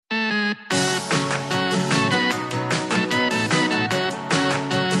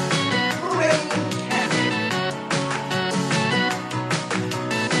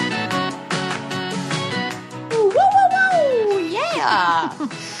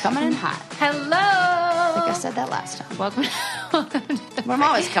Coming in hot. Hello. I think I said that last time. Welcome to I'm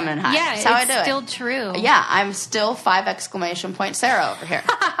always coming in hot. Yeah, That's how I do it's it. still true. Yeah, I'm still 5 exclamation point Sarah over here.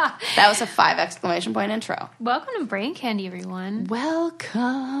 That was a 5 exclamation point intro. Welcome to Brain Candy, everyone. Welcome.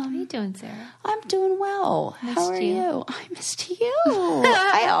 How are you doing, Sarah? I'm doing well. How are you? I missed you.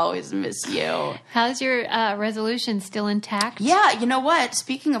 I always miss you. How's your resolution? Still intact? Yeah, you know what?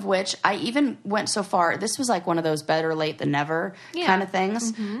 Speaking of which, I even went so far. This was like one of those better late than never kind of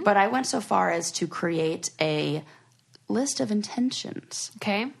things. Mm-hmm. But I went so far as to create a list of intentions.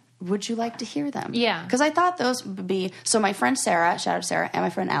 Okay. Would you like to hear them? Yeah. Because I thought those would be... So my friend Sarah, shout out to Sarah, and my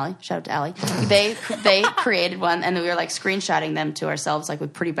friend Allie, shout out to Allie, they created one, and we were like screenshotting them to ourselves, like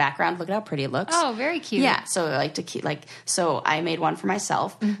with pretty background. Look at how pretty it looks. Oh, very cute. Yeah. So I like to keep like... So I made one for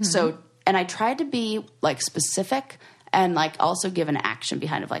myself. Mm-hmm. So... And I tried to be like specific and like also give an action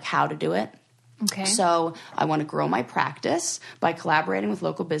behind of like how to do it. Okay. So I want to grow my practice by collaborating with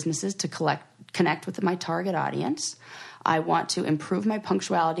local businesses to connect with my target audience. I want to improve my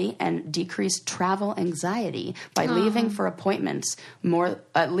punctuality and decrease travel anxiety by leaving for appointments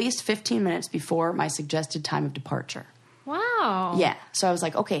at least 15 minutes before my suggested time of departure. Wow. Yeah. So I was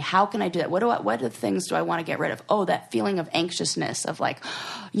like, okay, how can I do that? What are the things do I want to get rid of? Oh, that feeling of anxiousness of like,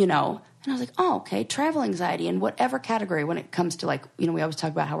 you know, and I was like, oh, okay, travel anxiety in whatever category when it comes to like, you know, we always talk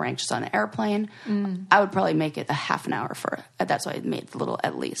about how we're anxious on an airplane. I would probably make it a half an hour for it. That's why I made the little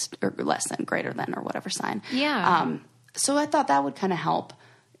at least or less than, greater than, or whatever sign. Yeah. So I thought that would kind of help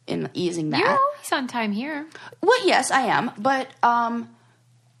in easing that. You're always on time here. Well, yes, I am. But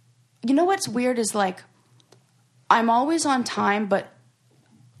you know what's weird is like I'm always on time, but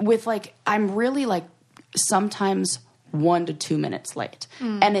with like I'm really like sometimes 1 to 2 minutes late.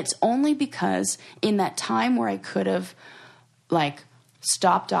 And it's only because in that time where I could have like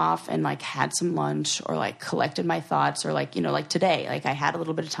stopped off and like had some lunch or like collected my thoughts or like, you know, like today, like I had a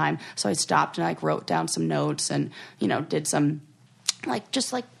little bit of time. So I stopped and like wrote down some notes and, you know, did some like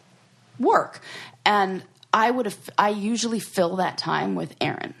just like work. And I usually fill that time with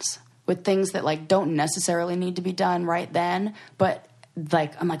errands, with things that like don't necessarily need to be done right then, but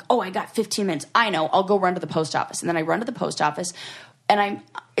like, I'm like, oh, I got 15 minutes. I know, I'll go run to the post office. And then I run to the post office and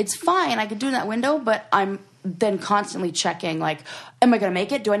it's fine. I could do in that window, but I'm then constantly checking like, am I going to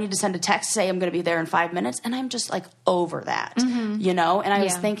make it? Do I need to send a text, say I'm going to be there in 5 minutes? And I'm just like over that, you know? And I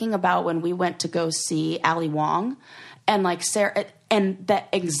was thinking about when we went to go see Ali Wong and like Sarah, and that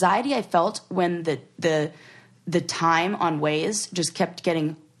anxiety I felt when the time on Waze just kept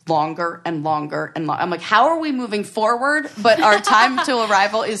getting longer and longer and longer. I'm like, how are we moving forward? But our time to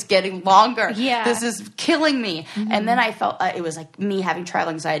arrival is getting longer. Yeah. This is killing me. And then I felt it was like me having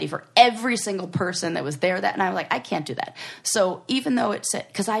travel anxiety for every single person that was there. And I was like, I can't do that. So even though it said,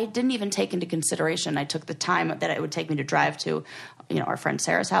 because I didn't even take into consideration, I took the time that it would take me to drive to, you know, our friend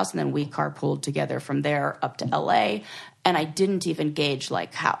Sarah's house. And then we carpooled together from there up to LA. And I didn't even gauge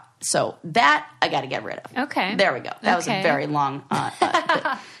like how. So that I got to get rid of. Okay. There we go. That was a very long.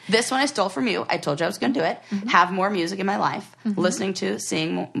 This one I stole from you. I told you I was going to do it. Have more music in my life. Listening to,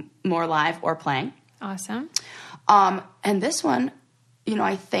 seeing more live or playing. Awesome. And this one, you know,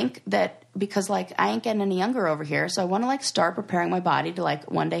 I think that because like I ain't getting any younger over here, so I want to like start preparing my body to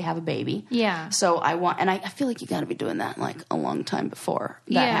like one day have a baby. Yeah. So I want, and I feel like you got to be doing that like a long time before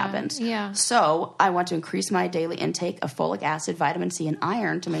that happens. Yeah. So I want to increase my daily intake of folic acid, vitamin C, and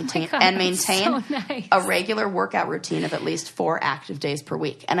iron to maintain so nice. a regular workout routine of at least 4 active days per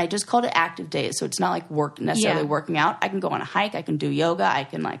week. And I just called it active days, so it's not like necessarily working out. I can go on a hike, I can do yoga, I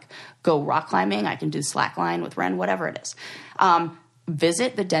can like go rock climbing, I can do slackline with Ren, whatever it is.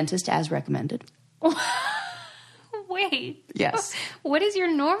 Visit the dentist as recommended. Wait. Yes. What is your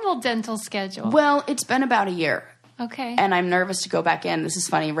normal dental schedule? Well, it's been about a year. Okay. And I'm nervous to go back in. This is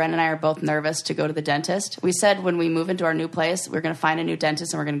funny. Ren and I are both nervous to go to the dentist. We said when we move into our new place, we're going to find a new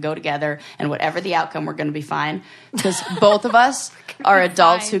dentist and we're going to go together. And whatever the outcome, we're going to be fine. Because both of us are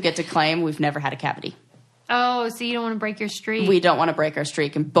adults who get to claim we've never had a cavity. Oh, so you don't want to break your streak. We don't want to break our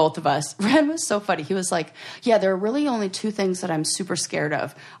streak. And both of us, Ren was so funny. He was like, yeah, there are really only 2 things that I'm super scared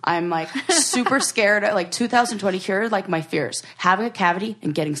of. I'm like super scared of, like 2020, here are like my fears. Having a cavity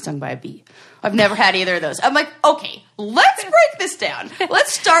and getting stung by a bee. I've never had either of those. I'm like, okay, let's break this down.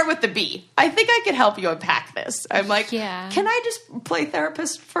 Let's start with the bee. I think I can help you unpack this. I'm like, can I just play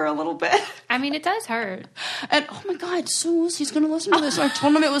therapist for a little bit? I mean, it does hurt. And oh my God, Suze, he's going to listen to this. I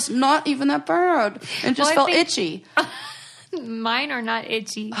told him it was not even that bad. And just felt itchy. Mine are not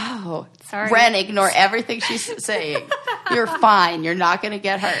itchy. Oh, sorry. Ren, ignore everything she's saying. You're fine. You're not going to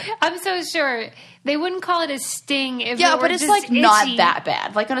get hurt. I'm so sure. They wouldn't call it a sting if it were but it's just like itchy. Not that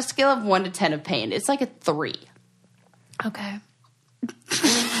bad. Like on a scale of 1 to 10 of pain, it's like a 3. Okay.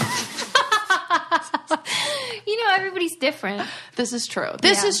 everybody's different. This is true.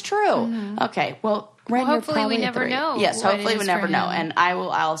 This is true. Mm-hmm. Okay, well, hopefully we never know. Yes, hopefully we never know, and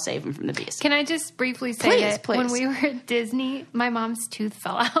I'll save him from the beast. Can I just briefly say that when we were at Disney, my mom's tooth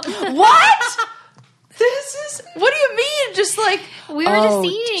fell out. What? What do you mean? Just like we were just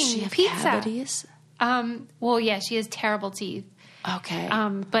eating she have pizza. Cavities? Well, yeah, she has terrible teeth. Okay.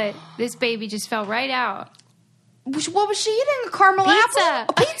 But this baby just fell right out. What was she eating? A caramel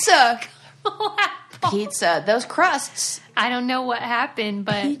apple? Pizza. Pizza. Those crusts. I don't know what happened,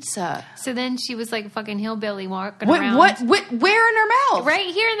 but pizza. So then she was like a fucking hillbilly walking around. What? Where in her mouth? Right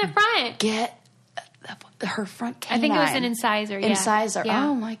here in the front. Get her front canine. I think it was an incisor. Yeah. Incisor. Yeah.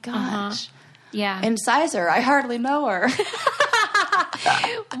 Oh my gosh. Uh-huh. Yeah. Incisor. I hardly know her.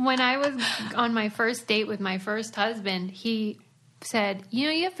 When I was on my first date with my first husband, he said,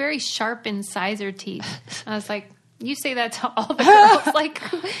 you have very sharp incisor teeth. I was like, you say that to all the girls. Like,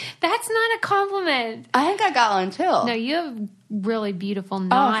 that's not a compliment. I think I got one too. No, you have really beautiful,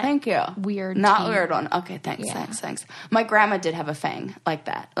 thank you. Weird not teeth. Weird one. Okay, thanks. My grandma did have a fang like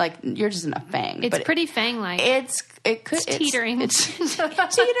that. Like, yours isn't a fang. It's but pretty fang-like. It's teetering. It's teetering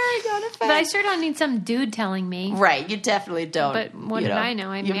on a fang. But I sure don't need some dude telling me. Right, you definitely don't. But what did I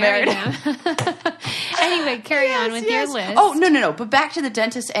know? I you married him. Anyway, carry on with your list. Oh, no. But back to the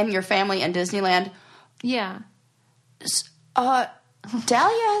dentist and your family and Disneyland. Yeah.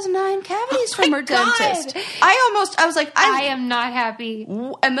 Dahlia has 9 cavities from her dentist. I was like, I am not happy.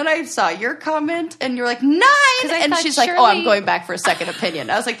 And then I saw your comment, and you're like, 9! And she's like, oh, I'm going back for a second opinion.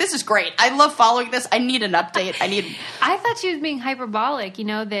 I was like, this is great. I love following this. I need an update. I thought she was being hyperbolic,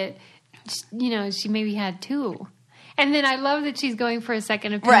 that, she maybe had 2. And then I love that she's going for a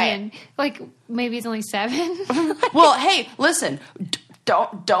second opinion. Right. Like, maybe it's only 7. Well, hey, listen.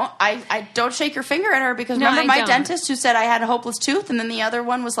 Don't shake your finger at her, because remember my dentist who said I had a hopeless tooth, and then the other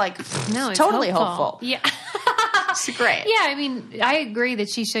one was like, no, it's totally hopeful. Yeah. It's great. Yeah, I mean, I agree that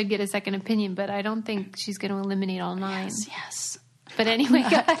she should get a second opinion, but I don't think she's going to eliminate all 9. Yes. But anyway,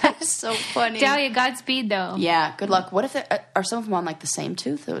 that's so funny. Dahlia, Godspeed, though. Yeah, good luck. What if are some of them on like the same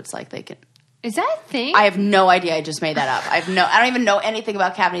tooth, so it's like they can... Is that a thing? I have no idea. I just made that up. I don't even know anything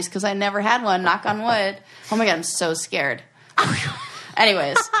about cavities because I never had one. Knock on wood. Oh my God, I'm so scared.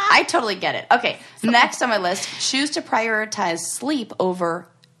 Anyways, I totally get it. Okay, next on my list, choose to prioritize sleep over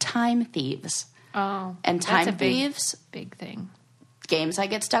time thieves. Oh, and time thieves, big thing. Games I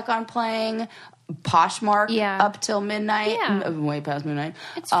get stuck on playing, Poshmark up till midnight, way past midnight.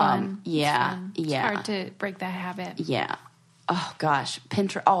 It's fun. Yeah, it's hard to break that habit. Yeah. Oh gosh,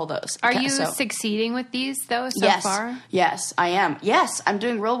 Pinterest, all those. Are you succeeding with these though far? Yes, I am. Yes, I'm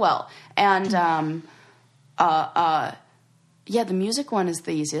doing real well, and yeah, the music one is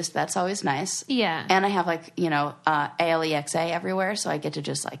the easiest. That's always nice. Yeah. And I have ALEXA everywhere, so I get to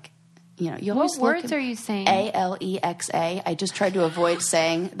just what words are you saying? ALEXA. I just tried to avoid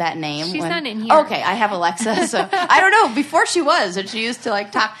saying that name. She's not in here. Okay, I have Alexa, so I don't know. Before she was, and she used to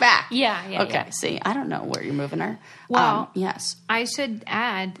talk back. Yeah. Okay, see, I don't know where you're moving her. Well, yes. I should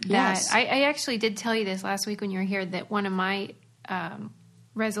add that I actually did tell you this last week when you were here, that one of my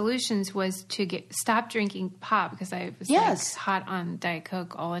resolutions was to stop drinking pop, because I was hot on Diet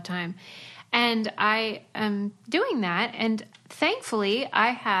Coke all the time. And I am doing that, and thankfully I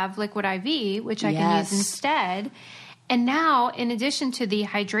have Liquid IV, which I can use instead. And now, in addition to the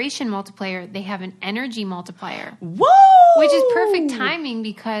hydration multiplier, they have an energy multiplier. Whoa! Which is perfect timing,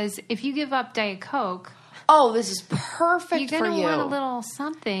 because if you give up Diet Coke... Oh, this is perfect for you. You're going to want a little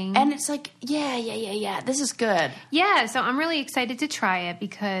something. And it's like, yeah. This is good. Yeah, so I'm really excited to try it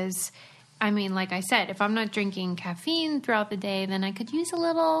because, like I said, if I'm not drinking caffeine throughout the day, then I could use a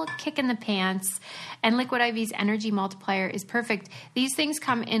little kick in the pants. And Liquid IV's energy multiplier is perfect. These things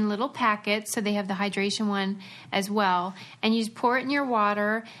come in little packets, so they have the hydration one as well. And you just pour it in your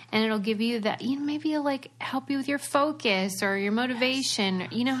water, and it'll give you that, maybe it'll help you with your focus or your motivation.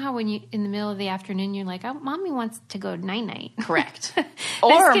 You know how when you, in the middle of the afternoon, you're like, oh, mommy wants to go night-night. Correct.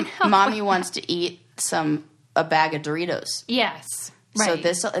 Or mommy wants to eat a bag of Doritos. Yes.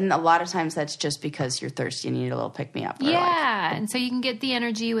 Right. So and a lot of times that's just because you're thirsty and you need a little pick-me-up. Yeah, and so you can get the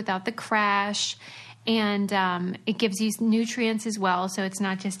energy without the crash, and it gives you nutrients as well, so it's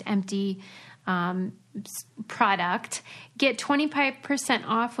not just empty product. Get 25%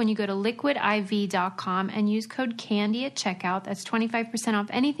 off when you go to liquidiv.com and use code CANDY at checkout. That's 25% off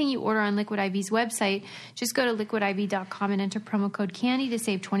anything you order on Liquid IV's website. Just go to liquidiv.com and enter promo code CANDY to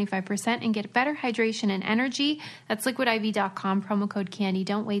save 25% and get better hydration and energy. That's liquidiv.com, promo code CANDY.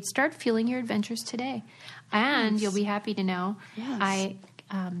 Don't wait. Start fueling your adventures today. And you'll be happy to know I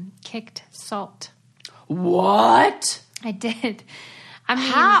kicked salt. What? I did. I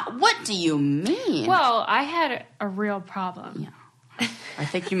mean, how? What do you mean? Well, I had a real problem. Yeah. I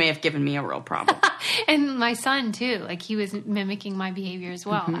think you may have given me a real problem. And my son, too. Like, he was mimicking my behavior as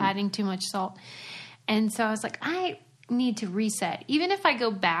well, adding too much salt. And so I was like, I need to reset. Even if I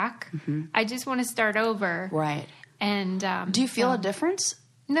go back, I just want to start over. Right. And do you feel a difference?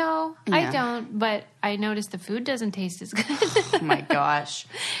 No, I don't. But I noticed the food doesn't taste as good. Oh my gosh.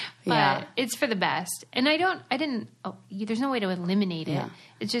 But it's for the best. And there's no way to eliminate it.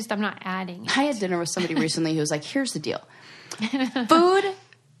 It's just I'm not adding it. I had dinner with somebody recently who was like, here's the deal.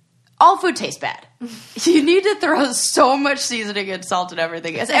 All food tastes bad. You need to throw so much seasoning and salt and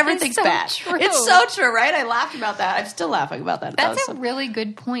everything. Everything's so bad. True. It's so true, right? I laughed about that. I'm still laughing about that. That's a really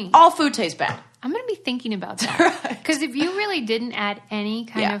good point. All food tastes bad. I'm going to be thinking about that. Because if you really didn't add any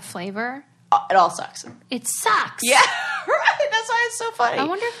kind of flavor... It all sucks. It sucks. Yeah, right. That's why it's so funny. I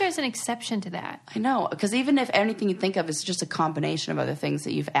wonder if there's an exception to that. I know. Because even if anything you think of is just a combination of other things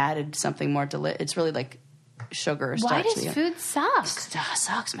that you've added something more it's really like sugar or starch. Why does food suck?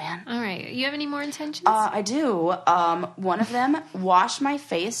 Sucks, man. All right. You have any more intentions? I do. One of them, wash my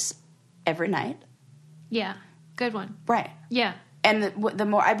face every night. Yeah. Good one. Right. Yeah. And the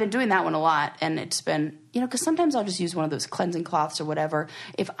more I've been doing that one a lot, and it's been, because sometimes I'll just use one of those cleansing cloths or whatever.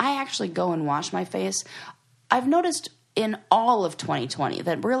 If I actually go and wash my face, I've noticed in all of 2020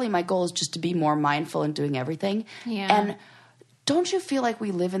 that really my goal is just to be more mindful in doing everything. Yeah. And don't you feel like we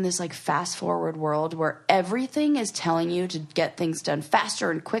live in this like fast forward world where everything is telling you to get things done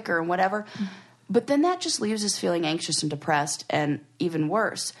faster and quicker and whatever? But then that just leaves us feeling anxious and depressed and even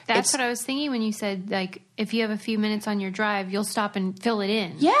worse. That's what I was thinking when you said, like, if you have a few minutes on your drive, you'll stop and fill it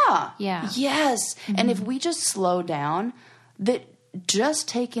in. Yeah. Yeah. Yes. And if we just slow down, that just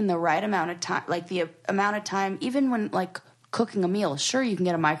taking the right amount of time, like the amount of time, even when like cooking a meal, sure, you can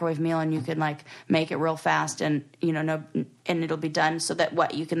get a microwave meal and you can like make it real fast and, and it'll be done so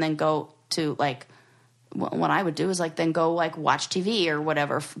that you can then go to like, what I would do is like then go like watch TV or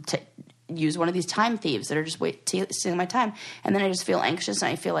whatever use one of these time thieves that are just stealing my time. And then I just feel anxious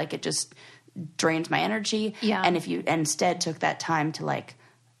and I feel like it just drains my energy. Yeah. And if you instead took that time to like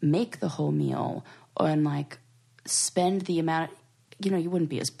make the whole meal and like spend the amount, you wouldn't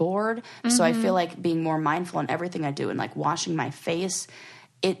be as bored. So I feel like being more mindful in everything I do and like washing my face,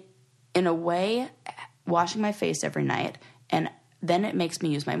 in a way, washing my face every night. And then it makes me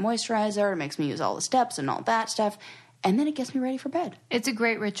use my moisturizer. It makes me use all the steps and all that stuff. And then it gets me ready for bed. It's a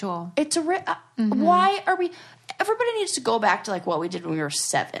great ritual. It's why are we... Everybody needs to go back to, like, what we did when we were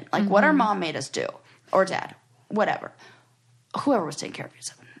 7. Like, what our mom made us do. Or dad. Whatever. Whoever was taking care of you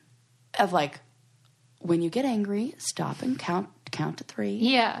 7. Of, like, when you get angry, stop and count to 3.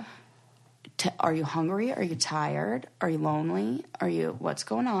 Yeah. Are you hungry? Are you tired? Are you lonely? What's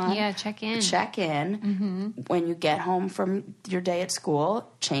going on? Yeah, check in. When you get home from your day at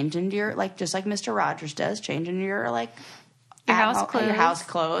school, change into your, like, just like Mr. Rogers does, change into your, like, your house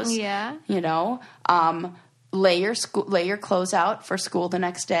clothes. Yeah. Lay your clothes out for school the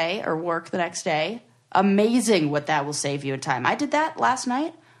next day or work the next day. Amazing what that will save you in time. I did that last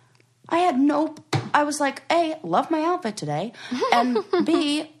night. I was like, A, love my outfit today, and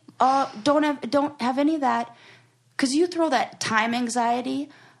B, don't have any of that, because you throw that time anxiety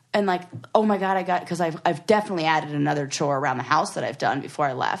and like, oh my God, because I've definitely added another chore around the house that I've done before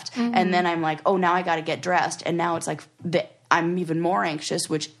I left, and then I'm like, oh, now I got to get dressed, and now it's like I'm even more anxious,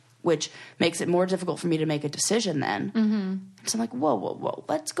 which makes it more difficult for me to make a decision then. So I'm like, whoa,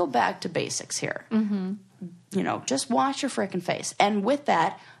 let's go back to basics here. Just wash your frickin' face. And with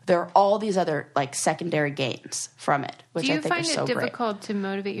that, there are all these other, like, secondary gains from it, which I think are so great. Do you find it difficult to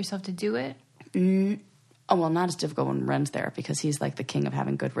motivate yourself to do it? Oh, well, not as difficult when Ren's there, because he's, like, the king of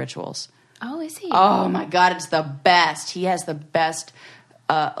having good rituals. Oh, is he? Oh, my God, it's the best. He has the best,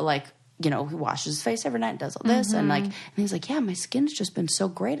 he washes his face every night and does all this. And he's like, yeah, my skin's just been so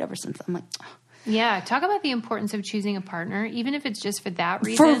great ever since. I'm like... Oh. Yeah, talk about the importance of choosing a partner, even if it's just for that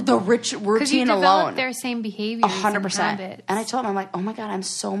reason. For the routine alone. Because you develop their same behaviors 100%. and habits. And I told him, I'm like, oh my God, I'm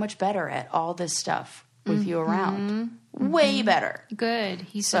so much better at all this stuff with you around. Way better. Good.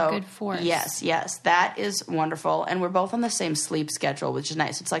 He's a good force. Yes. That is wonderful. And we're both on the same sleep schedule, which is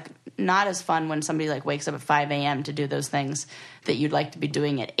nice. It's like not as fun when somebody like wakes up at 5 a.m. to do those things that you'd like to be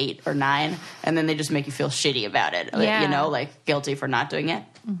doing at 8 or 9, and then they just make you feel shitty about it. Yeah. Like guilty for not doing it.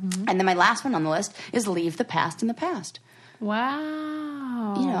 And then my last one on the list is leave the past in the past.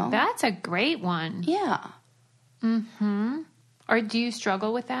 Wow. That's a great one. Yeah. Or do you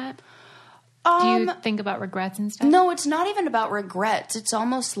struggle with that? Do you think about regrets and stuff? No, it's not even about regrets. It's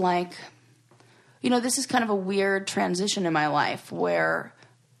almost like, this is kind of a weird transition in my life where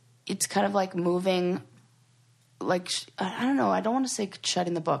it's kind of like moving like, I don't know, I don't want to say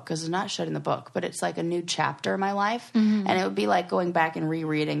shutting the book because it's not shutting the book, but it's like a new chapter in my life. And it would be like going back and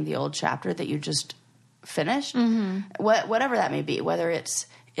rereading the old chapter that you just finished, whatever that may be, whether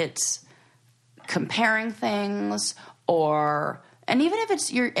it's comparing things and even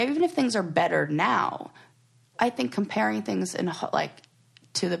if things are better now, I think comparing things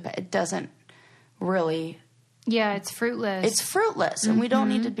it doesn't really. Yeah, it's fruitless. It's fruitless, and we don't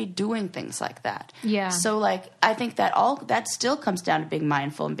need to be doing things like that. Yeah. So, like, I think that still comes down to being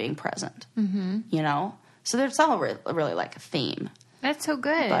mindful and being present. You know, so there's all really like a theme. That's so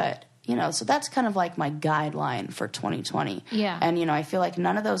good. But so that's kind of like my guideline for 2020. Yeah. And I feel like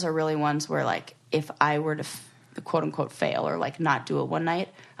none of those are really ones where, like, if I were to quote unquote fail or like not do it one night,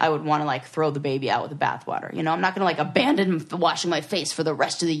 I would want to like throw the baby out with the bathwater. I'm not going to like abandon washing my face for the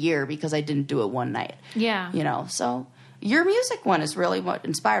rest of the year because I didn't do it one night. Yeah. So your music one is really what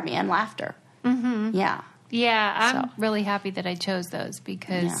inspired me, and laughter. Yeah. Yeah, I'm really happy that I chose those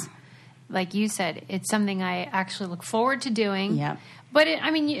because, like you said, it's something I actually look forward to doing. Yeah. But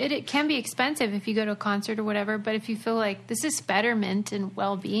it can be expensive if you go to a concert or whatever. But if you feel like this is betterment and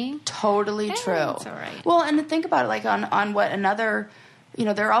well-being, totally true. It's all right. Well, and think about it, like on what another,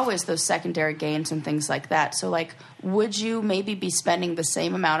 there are always those secondary gains and things like that. So, like, would you maybe be spending the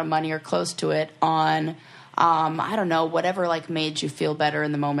same amount of money or close to it on, I don't know, whatever like made you feel better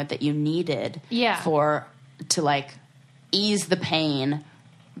in the moment that you needed, to like ease the pain,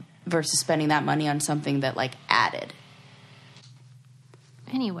 versus spending that money on something that like added.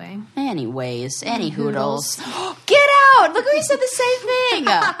 Anyways, any hoodles. Get out! Look, we said the same thing.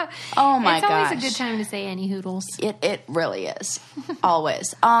 Oh my gosh. It's always a good time to say any hoodles. It really is.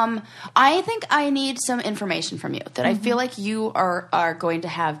 Always. I think I need some information from you that I feel like you are going to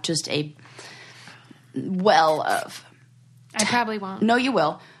have just a well of. I probably won't. No, you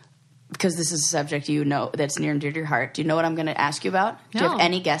will. Because this is a subject that's near and dear to your heart. Do you know what I'm going to ask you about? No. Do you have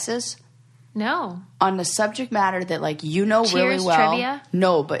any guesses? No. On the subject matter that, like, Cheers, really well. Trivia?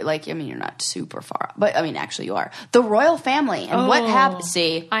 No, but, like, you're not super far off. But, actually you are. The royal family. And what happened.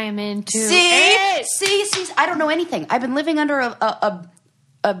 See? I am into it. See? I don't know anything. I've been living under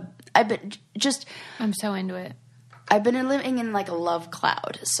I'm so into it. I've been living in, like, a love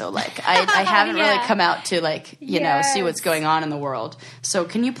cloud. So, like, I haven't really come out to, like, see what's going on in the world. So,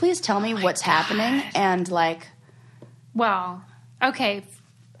 can you please tell me what's happening? And, like... Well, okay.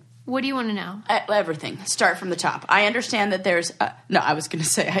 What do you want to know? Everything. Start from the top. I understand that there's... I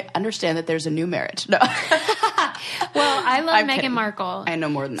understand that there's a new marriage. No. Well, I love Meghan Markle. I know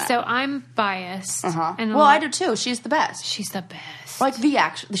more than that. So I'm biased. And I do too. She's the best. She's the best. Like,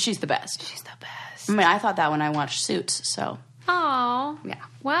 she's the best. She's the best. I mean, I thought that when I watched Suits, so... Oh. Yeah.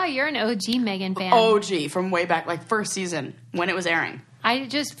 Wow, you're an OG Meghan fan. OG, from way back, like, first season, when it was airing. I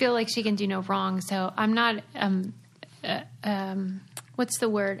just feel like she can do no wrong, so I'm not... what's the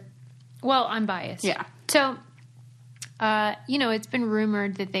word? Well, I'm biased. Yeah. So, it's been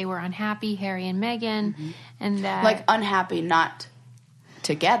rumored that they were unhappy, Harry and Meghan, and that... Like, unhappy, not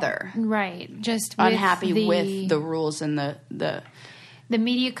together. Right. Just unhappy with the rules and the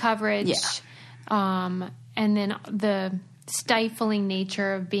media coverage. Yeah. And then the stifling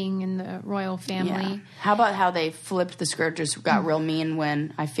nature of being in the royal family. Yeah. How about how they flipped the script, just got real mean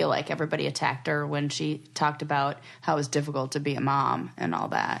when I feel like everybody attacked her when she talked about how it was difficult to be a mom and all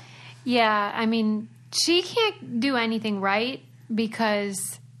that. Yeah, I mean, she can't do anything right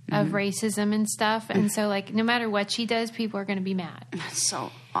because of racism and stuff. And so, like, no matter what she does, people are going to be mad. That's so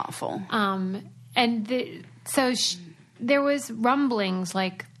awful. There was rumblings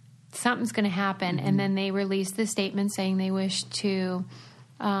like something's going to happen. And then they released the statement saying they wish to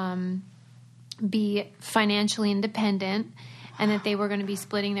be financially independent and that they were going to be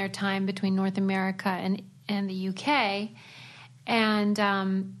splitting their time between North America and the UK. And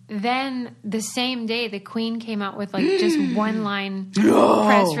then the same day, the Queen came out with, like, just one-line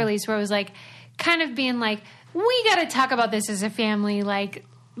press release where it was, like, kind of being like, we got to talk about this as a family. Like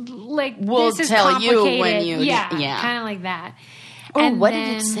we'll this is tell complicated. you when you... Yeah, kind of like that. Oh, and what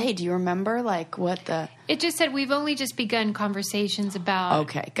did it say? Do you remember, like, what the... It just said, we've only just begun conversations about...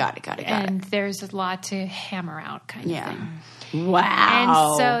 Okay, got it. And there's a lot to hammer out kind of thing.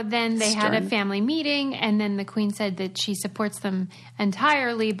 Wow. And so then they had a family meeting, and then the Queen said that she supports them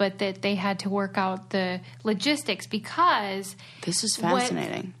entirely, but that they had to work out the logistics because... This is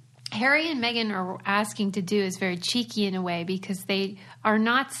fascinating. What Harry and Meghan are asking to do is very cheeky in a way because they are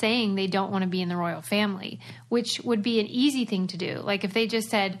not saying they don't want to be in the royal family, which would be an easy thing to do. Like if they just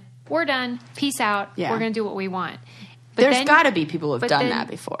said, we're done, peace out, we're going to do what we want. But there's got to be people who have done that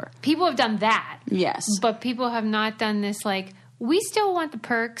before. People have done that. Yes. But people have not done this, like, we still want the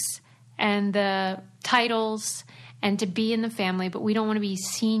perks and the titles and to be in the family, but we don't want to be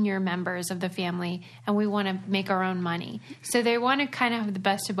senior members of the family, and we want to make our own money. So they want to kind of have the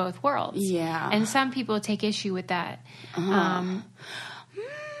best of both worlds. Yeah. And some people take issue with that.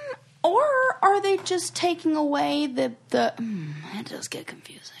 Or are they just taking away the it does get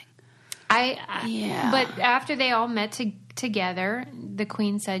confusing. Yeah. But after they all met together, the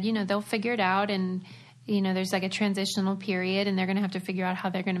Queen said, they'll figure it out, and there's like a transitional period, and they're going to have to figure out how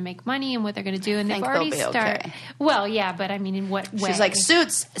they're going to make money and what they're going to do. And they've already started. Okay. Well, yeah, but I mean, in what way? She's like,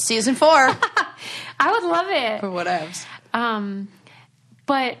 Suits, season 4. I would love it. Or whatevs.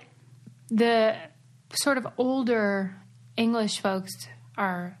 But the sort of older English folks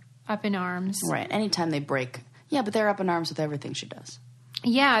are up in arms. Right. Anytime they break. Yeah, but they're up in arms with everything she does.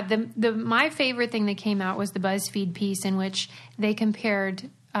 Yeah. My favorite thing that came out was the BuzzFeed piece in which they compared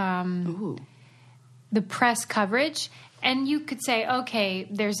the press coverage. And you could say, okay,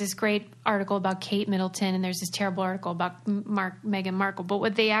 there's this great article about Kate Middleton and there's this terrible article about Meghan Markle. But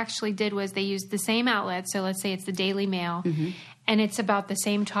what they actually did was they used the same outlet. So let's say it's the Daily Mail, and it's about the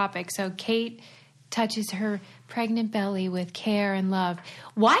same topic. So Kate touches her pregnant belly with care and love.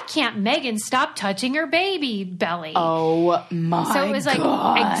 Why can't Meghan stop touching her baby belly? Oh, my God. So it was like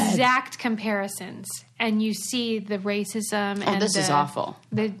exact comparisons. And you see the racism and this is awful.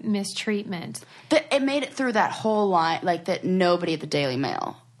 The mistreatment. It made it through that whole line, like that nobody at the Daily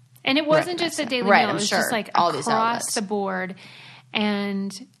Mail. And it wasn't just the Daily Mail. It was just like all across the board.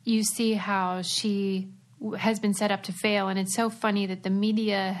 And you see how she has been set up to fail. And it's so funny that the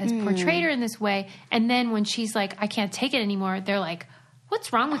media has portrayed her in this way. And then when she's like, I can't take it anymore, they're like,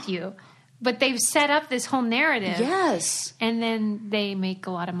 what's wrong with you? But they've set up this whole narrative. Yes. And then they make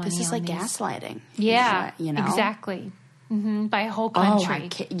a lot of money. This is like gaslighting. Yeah. Exactly. By a whole country.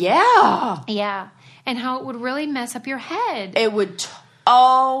 Yeah. Yeah. And how it would really mess up your head. It would.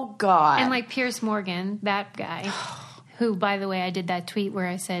 Oh, God. And like Piers Morgan, that guy, who, by the way, I did that tweet where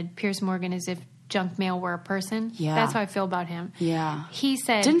I said Piers Morgan is if junk mail were a person. Yeah. That's how I feel about him. Yeah. He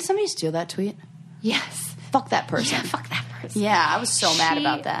said... Didn't somebody steal that tweet? Yes. Fuck that person. Yeah, fuck that person. Yeah, I was so mad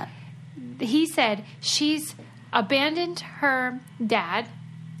about that. He said she's abandoned her dad.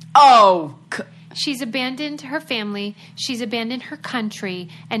 Oh. She's abandoned her family. She's abandoned her country.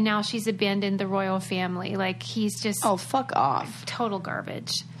 And now she's abandoned the royal family. Like, he's just... Oh, fuck off. Total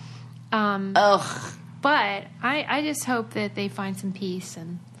garbage. Ugh. But I just hope that they find some peace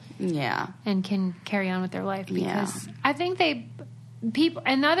and can carry on with their life, because I think people.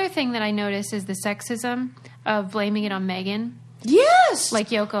 Another thing that I noticed is the sexism of blaming it on Meghan. Yes, like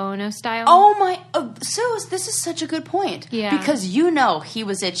Yoko Ono style. Oh my! Suze, this is such a good point. Yeah, because he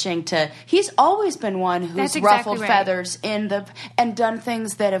was itching to. He's always been one who's ruffled feathers and done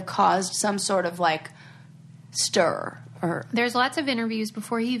things that have caused some sort of like stir. There's lots of interviews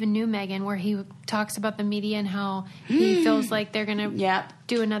before he even knew Meghan where he talks about the media and how he feels like they're going to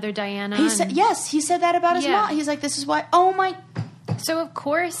do another Diana. He said that about his mom. He's like, this is why. Oh my! So of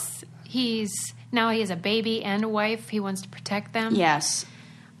course he has a baby and a wife. He wants to protect them. Yes.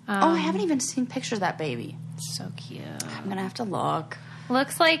 I haven't even seen pictures of that baby. So cute. I'm gonna have to look.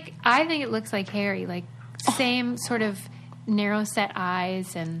 I think it looks like Harry. Like same sort of narrow set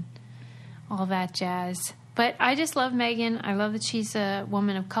eyes and all that jazz. But I just love Meghan. I love that she's a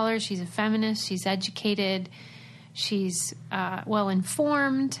woman of color. She's a feminist. She's educated. She's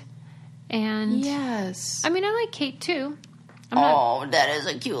well-informed. And yes. I mean, I like Kate, too. That is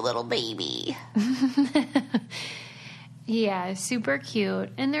a cute little baby. Yeah, super cute.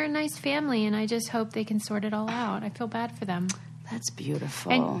 And they're a nice family, and I just hope they can sort it all out. I feel bad for them. That's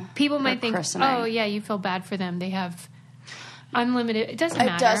beautiful. And people might think, oh, yeah, you feel bad for them. They have... unlimited. It doesn't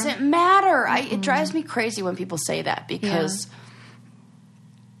matter. It doesn't matter. It drives me crazy when people say that, because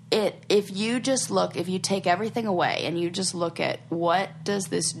if you take everything away and you just look at what does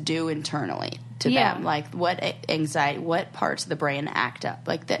this do internally to them, like what anxiety, what parts of the brain act up,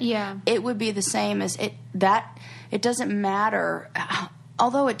 like that. Yeah, it would be the same as it. That it doesn't matter.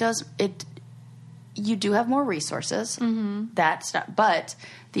 Although it does. You do have more resources. That's not, but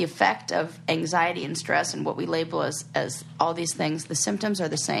the effect of anxiety and stress and what we label as all these things, the symptoms are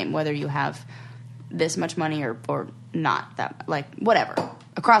the same, whether you have this much money or not, that, like, whatever,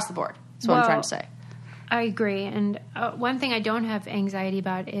 across the board. That's what I'm trying to say. I agree. And one thing I don't have anxiety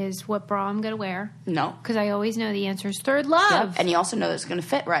about is what bra I'm going to wear. No. Because I always know the answer is third love. Yep. And you also know that it's going to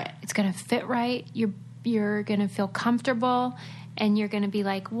fit right. It's going to fit right. You're going to feel comfortable. And you're going to be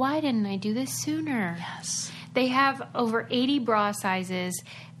like, why didn't I do this sooner? Yes. They have over 80 bra sizes.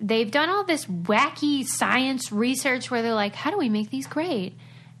 They've done all this wacky science research where they're like, how do we make these great?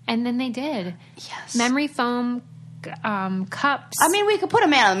 And then they did. Yes. Memory foam cups. I mean, we could put a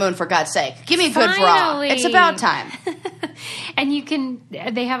man on the moon, for God's sake. Give me a good bra. Finally. It's about time. And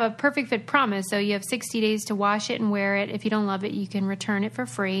they have a perfect fit promise. So you have 60 days to wash it and wear it. If you don't love it, you can return it for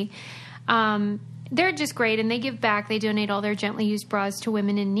free. They're just great, and they give back. They donate all their gently used bras to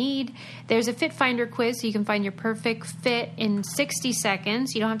women in need. There's a fit finder quiz, so you can find your perfect fit in 60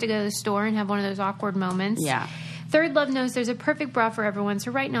 seconds. You don't have to go to the store and have one of those awkward moments. Yeah. Third Love knows there's a perfect bra for everyone.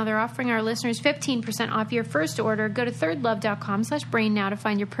 So right now they're offering our listeners 15% off your first order. Go to thirdlove.com/brain now to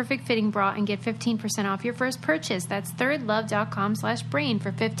find your perfect fitting bra and get 15% off your first purchase. That's thirdlove.com/brain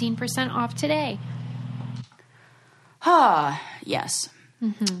for 15% off today. Yes.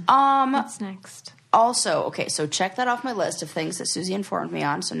 What's next? Also, okay, so check that off my list of things that Susie informed me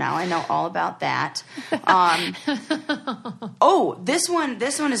on. So now I know all about that. This one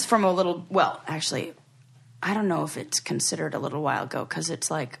is from a little. Well, actually, I don't know if it's considered a little while ago because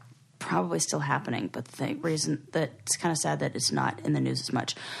it's like probably still happening. But the reason that it's kind of sad that it's not in the news as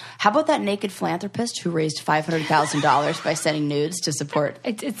much. How about that naked philanthropist who raised $500,000 by sending nudes to support? I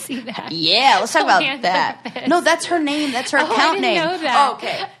did see that. Yeah, let's talk about that. No, that's her name. That's her account name. I didn't know that. Oh,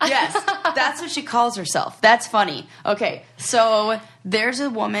 okay. Yes, that's what she calls herself. That's funny. Okay, so there's a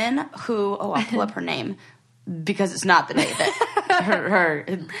woman who. Oh, I'll pull up her name. Because it's not the naked. her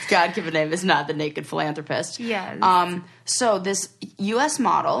God-given name is not the naked philanthropist. Yes. So this U.S.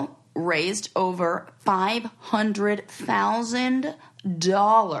 model raised over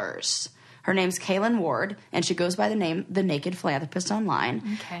 $500,000. Her name's Kaylin Ward, and she goes by the name The Naked Philanthropist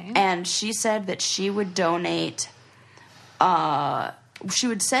online. Okay. And she said that she would donate. She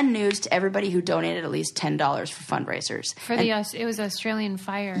would send nudes to everybody who donated at least $10 for fundraisers. It was Australian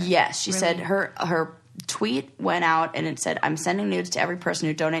Fire. Yes, she said her tweet went out and it said, "I'm sending nudes to every person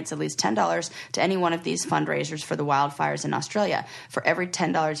who donates at least $10 to any one of these fundraisers for the wildfires in Australia. For every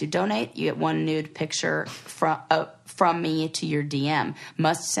 $10 you donate, you get one nude picture from me to your DM.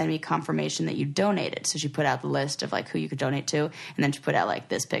 Must send me confirmation that you donated." So she put out the list of like who you could donate to, and then she put out like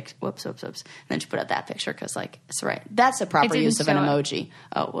this pic. Whoops. And then she put out that picture because like it's right. That's the proper use of an emoji.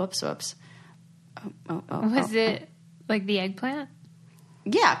 Oh, whoops. Was it like the eggplant?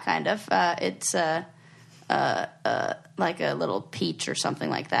 Yeah, kind of. It's like a little peach or something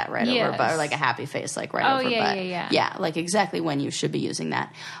like that, right? Yes. Over, or like a happy face, like right over. Yeah. Like exactly when you should be using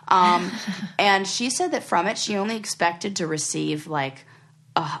that. And she said that from it, she only expected to receive like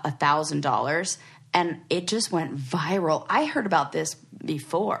 $1,000, and it just went viral. I heard about this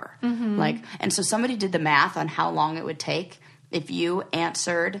before, and so somebody did the math on how long it would take if you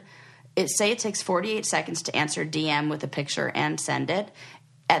answered. Say it takes 48 seconds to answer a DM with a picture and send it.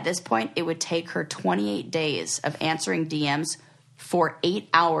 At this point, it would take her 28 days of answering DMs for 8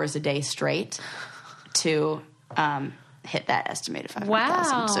 hours a day straight to hit that estimated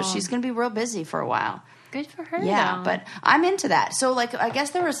 500,000. Wow. So she's going to be real busy for a while. Good for her. Yeah, though. but I'm into that. So, like, I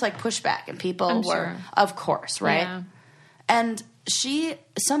guess there was like pushback, and people were, of course, right? Yeah. And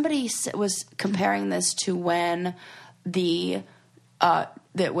somebody was comparing this to when when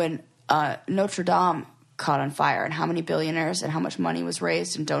Notre Dame caught on fire, and how many billionaires and how much money was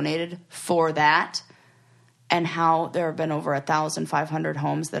raised and donated for that, and how there have been over 1,500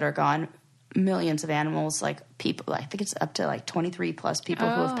 homes that are gone, millions of animals, like people. I think it's up to like 23 plus people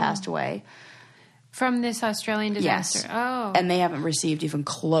who have passed away from this Australian disaster. Yes. Oh, and they haven't received even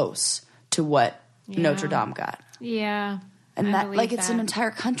close to what Notre Dame got. Yeah, and it's an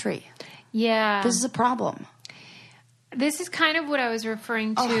entire country. Yeah, this is a problem. This is kind of what I was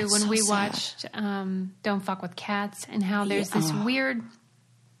referring to when we sad. watched Don't Fuck with Cats, and how there's this weird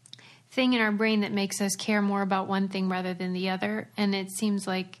thing in our brain that makes us care more about one thing rather than the other. And it seems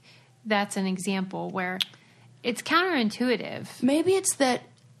like that's an example where it's counterintuitive. Maybe it's that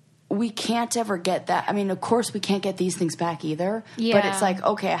we can't ever get that. I mean, of course, we can't get these things back either. Yeah. But it's like,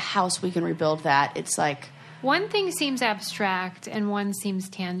 okay, a house, we can rebuild that. It's like... One thing seems abstract and one seems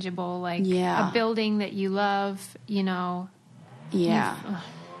tangible, like a building that you love, Yeah.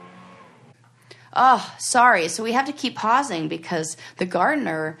 Oh, sorry. So we have to keep pausing because the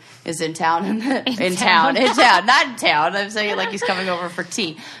gardener is in town. In town. Not in town. I'm saying it like he's coming over for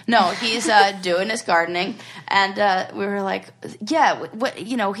tea. No, he's doing his gardening. And we were like,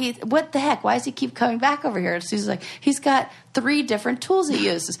 what the heck? Why does he keep coming back over here? And Susie's like, he's got 3 different tools he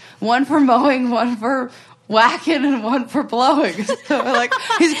uses. One for mowing, one for whacking, and one for blowing. So like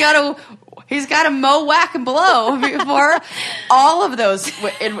he's got to mow, whack, and blow before all of those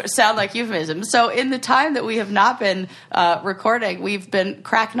sound like euphemisms. So in the time that we have not been recording, we've been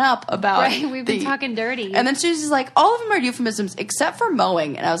cracking up about we've been talking dirty. And then Susie's like, all of them are euphemisms except for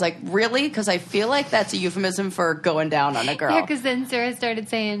mowing. And I was like, really? Because I feel like that's a euphemism for going down on a girl. Yeah, because then Sarah started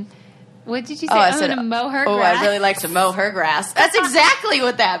saying, What did you say? Oh, I I'm said, going to mow her oh, grass. I really like to mow her grass. That's exactly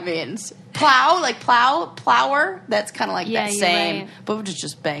what that means. Plower. That's kind of like Yeah, that you're same, right. but we're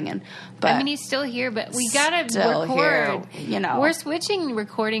just banging. But I mean, he's still here, but we got to still record. here, you know. We're switching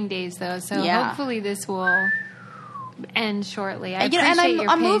recording days, though, so Yeah. hopefully this will end shortly. I you know, appreciate and your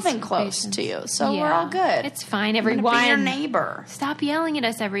I'm patience- moving close patience. to you, so Yeah. we're all good. It's fine, I'm gonna everyone. be your neighbor. Stop yelling at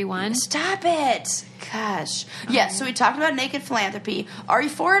us, everyone. Stop it. Gosh. Yeah, so we talked about naked philanthropy. Are you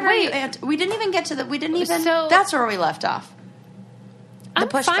for it or are you Wait. anti? We didn't even get to we didn't even, So- that's where we left off. I'm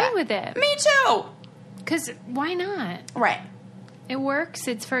pushback. fine with it. Me too. Because why not? Right. It works.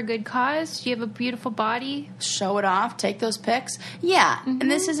 It's for a good cause. You have a beautiful body. Show it off, take those pics. Yeah, and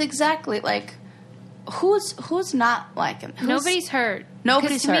this is exactly like who's not liking? Nobody's hurt.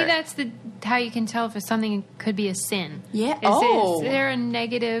 Nobody's 'Cause to hurt. me, that's how you can tell if something could be a sin. Yeah. Is there a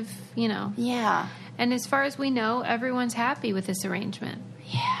negative, you know? Yeah. And as far as we know, everyone's happy with this arrangement.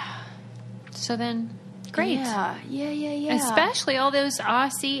 Yeah. So then, great. Yeah. Especially all those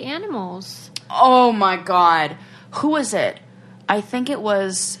Aussie animals. Oh my God. Who was it? I think it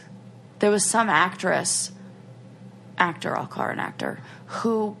was, there was some actor, I'll call her an actor,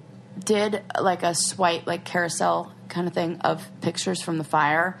 who did like a swipe, like carousel kind of thing of pictures from the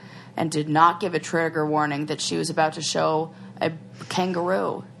fire and did not give a trigger warning that she was about to show a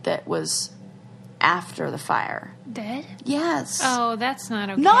kangaroo that was after the fire. Dead? Yes. Oh, that's not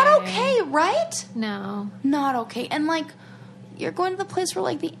okay. Not okay, right? No. Not okay. And like, you're going to the place where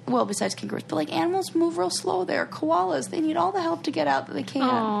like besides kangaroos, but like animals move real slow there. Koalas, they need all the help to get out that they can.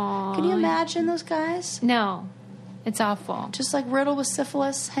 Aw. Can you imagine those guys? No. It's awful. Just like riddled with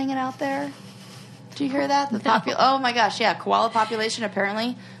syphilis hanging out there. Do you hear that? Oh my gosh, yeah. Koala population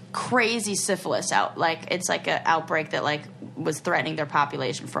apparently crazy syphilis out. Like it's like an outbreak that like was threatening their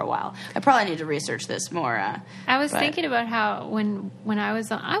population for a while. I probably need to research this more. I was thinking about how when I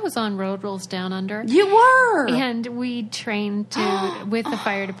was on Road Rules Down Under. You were, and we trained with the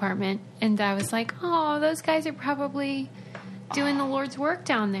fire department, and I was like, oh, those guys are probably doing the Lord's work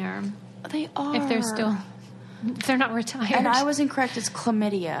down there. They are. If they're not retired. And I was incorrect. It's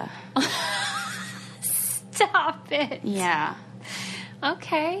chlamydia. Stop it. Yeah.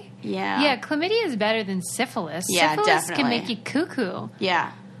 Okay. Yeah. Yeah, chlamydia is better than syphilis. Yeah, syphilis definitely. can make you cuckoo.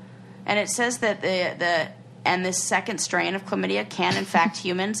 Yeah. And it says that this second strain of chlamydia can infect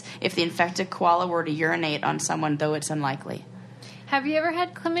humans if the infected koala were to urinate on someone, though it's unlikely. Have you ever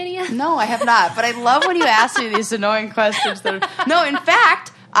had chlamydia? No, I have not. But I love when you ask me these annoying questions. No, in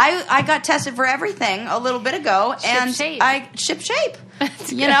fact, I got tested for everything a little bit ago. Ship shape.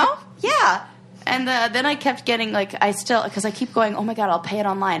 You know? Yeah. And then I kept getting, like, because I keep going, oh, my God, I'll pay it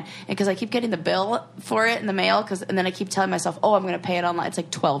online. And because I keep getting the bill for it in the mail, and then I keep telling myself, oh, I'm going to pay it online. It's like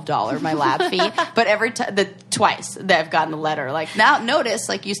 $12, my lab fee. But twice that I've gotten the letter, like, now notice,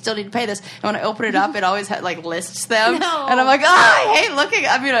 like, you still need to pay this. And when I open it up, it always, lists them. No. And I'm like, I hate looking.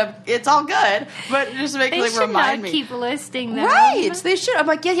 I mean, it's all good. But it just makes They should remind not me. keep listing them. Right. They should. I'm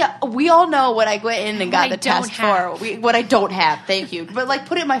like, yeah. We all know what I went in and got the don't test have. for. What I don't have. Thank you. But, like,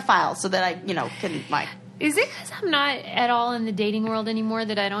 put it in my file so that I, can, like... Is it because I'm not at all in the dating world anymore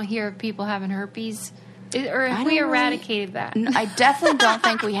that I don't hear of people having herpes? Or have we eradicated that? I definitely don't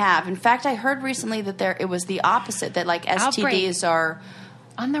think we have. In fact, I heard recently that it was the opposite, that, like, STDs are...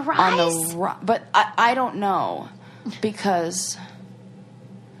 On the rise? But I don't know. Because,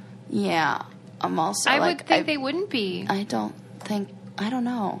 yeah, I'm also, I would think they wouldn't be. I don't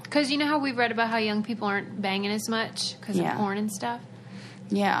know. Because you know how we've read about how young people aren't banging as much because of porn and stuff?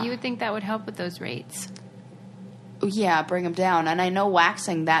 Yeah. You would think that would help with those rates. Yeah, bring them down. And I know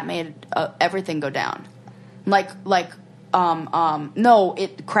waxing, that made everything go down.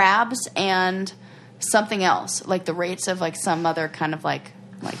 Crabs and something else. Like the rates of like some other kind of like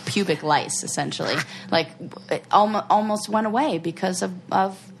pubic lice, essentially. Like it almost went away because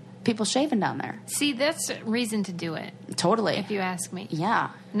of people shaving down there. See, that's a reason to do it. Totally. If you ask me. Yeah.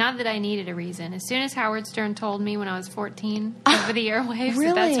 Not that I needed a reason. As soon as Howard Stern told me when I was 14 over the airwaves really?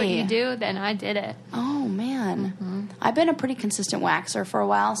 that that's what you do, then I did it. Oh, man. I've been a pretty consistent waxer for a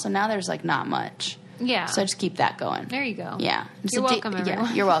while, so now there's like not much. Yeah. So I just keep that going. There you go. Yeah. You're welcome, everyone.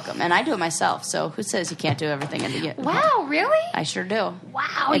 Yeah, you're welcome. And I do it myself, so who says you can't do everything? Wow, really? I sure do.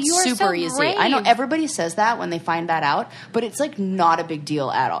 Wow, it's you are super so easy. brave. I know everybody says that when they find that out, but it's like not a big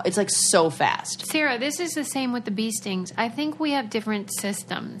deal at all. It's like so fast. Sarah, this is the same with the bee stings. I think we have different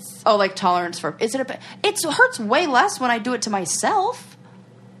systems. Oh, like tolerance for... It hurts way less when I do it to myself.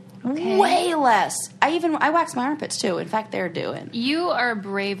 Okay. Way less. I wax my armpits too. In fact, they're doing. You are a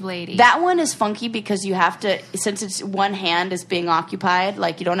brave lady. That one is funky because you have to, since it's one hand is being occupied,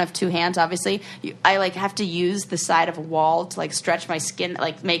 like you don't have two hands, obviously. I like have to use the side of a wall to like stretch my skin,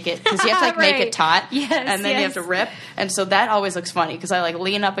 like make it, because you have to like make it taut. Yes, and then you have to rip. And so that always looks funny because I like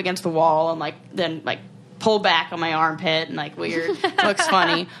lean up against the wall and like then like pull back on my armpit and like weird. Looks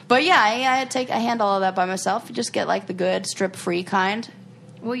funny. But yeah, I handle all that by myself. You just get like the good strip free kind.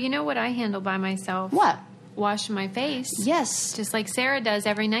 Well, you know what I handle by myself? What? Washing my face. Yes. Just like Sarah does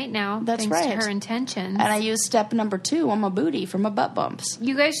every night now. That's thanks right. to her intentions. And I use step number 2 on my booty for my butt bumps.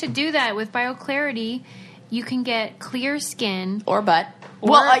 You guys should do that with BioClarity. You can get clear skin. Or butt.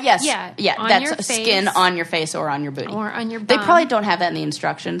 Yes. Yeah, that's skin on your face or on your booty. Or on your bum. They probably don't have that in the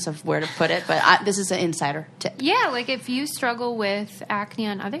instructions of where to put it, but this is an insider tip. Yeah, like if you struggle with acne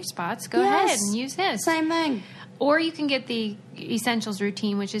on other spots, go ahead and use this. Same thing. Or you can get the Essentials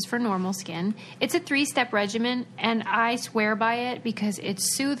routine, which is for normal skin. It's a 3-step regimen, and I swear by it because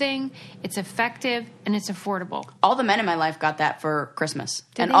it's soothing, it's effective, and it's affordable. All the men in my life got that for Christmas.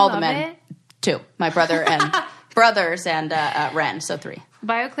 Did and they all love the men, it? 2. My brother and brothers and Ren, so 3.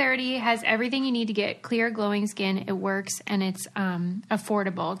 BioClarity has everything you need to get clear, glowing skin. It works, and it's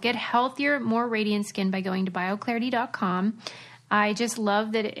affordable. Get healthier, more radiant skin by going to bioclarity.com. I just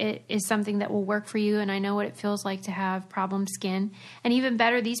love that it is something that will work for you, and I know what it feels like to have problem skin. And even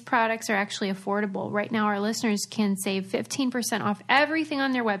better, these products are actually affordable. Right now, our listeners can save 15% off everything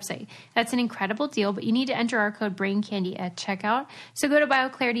on their website. That's an incredible deal, but you need to enter our code BRAINCANDY at checkout. So go to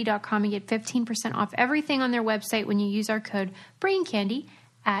bioclarity.com and get 15% off everything on their website when you use our code BRAINCANDY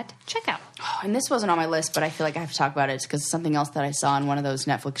at checkout. Oh, and this wasn't on my list, but I feel like I have to talk about it because it's something else that I saw on one of those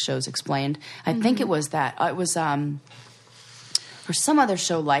Netflix shows explained. I think it was that. It was... or some other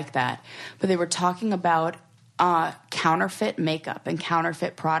show like that, but they were talking about counterfeit makeup and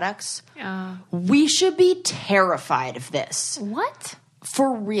counterfeit products. We should be terrified of this. What?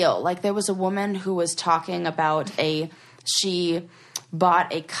 For real. Like there was a woman who was talking about she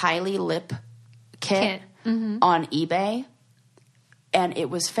bought a Kylie lip kit. On eBay, and it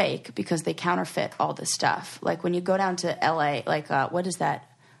was fake because they counterfeit all this stuff. Like when you go down to LA, like what is that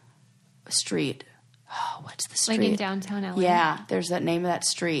street? Oh, what's the street? Like in downtown LA? Yeah, there's that name of that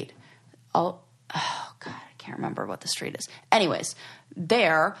street. Oh God, I can't remember what the street is. Anyways,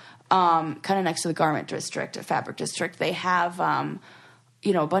 there, kind of next to the garment district, a fabric district, they have, a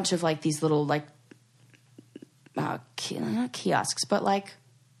bunch of like these little like, not kiosks, but like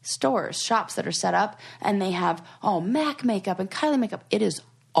stores, shops that are set up, and they have MAC makeup and Kylie makeup. It is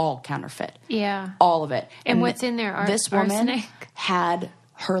all counterfeit. Yeah, all of it. And what's in there? This woman arsenic? had.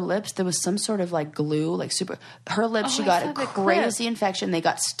 Her lips, there was some sort of like glue, like super. Her lips, she got a crazy infection. They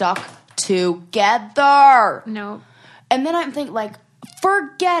got stuck together. No. And then I'm thinking, like,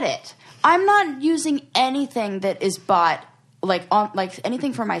 forget it. I'm not using anything that is bought, like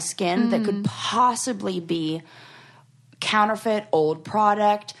anything for my skin that could possibly be counterfeit, old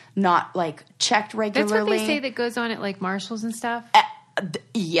product, not like checked regularly. That's what they say that goes on at like Marshalls and stuff.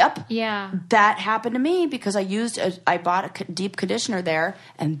 Yep. Yeah. That happened to me because I bought a deep conditioner there,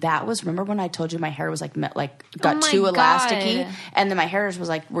 and that was, remember when I told you my hair was like got too elasticy, and then my hair was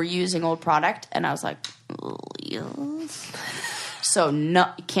like, we're using old product, and I was like, yes. So no,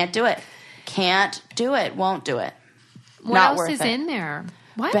 can't do it. Can't do it. Won't do it. What Not else worth is it. in there?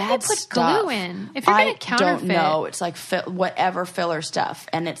 Why Bad do they put stuff. glue in? If you're going to counterfeit, I don't know. It's like whatever filler stuff,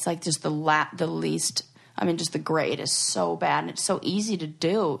 and it's like just the least. I mean, just the grade is so bad, and it's so easy to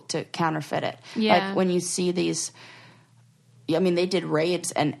do to counterfeit it. Yeah. Like when you see these, I mean, they did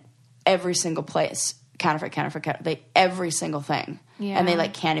raids, and every single place counterfeit. Every single thing, and they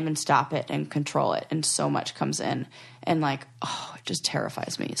like can't even stop it and control it, and so much comes in, and like, it just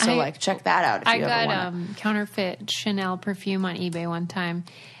terrifies me. So check that out if you ever want. I got counterfeit Chanel perfume on eBay one time,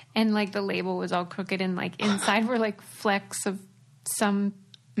 and like the label was all crooked, and like inside were like flecks of some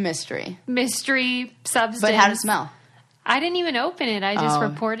mystery substance. But how did it smell? I didn't even open it. I just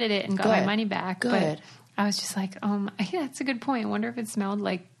reported it and got my money back. Good. But I was just like, that's a good point. I wonder if it smelled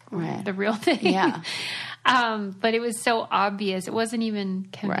like the real thing. Yeah. But it was so obvious. It wasn't even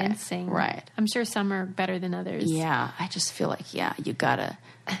convincing. Right. I'm sure some are better than others. Yeah. I just feel like, you gotta,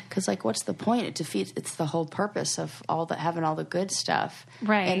 because like, what's the point? It defeats, it's the whole purpose of having all the good stuff.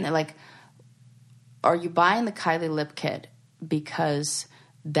 Right. And like, are you buying the Kylie lip kit because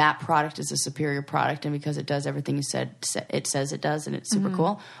that product is a superior product and because it does everything it says it does and it's super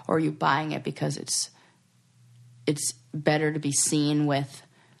cool? Or are you buying it because it's better to be seen with,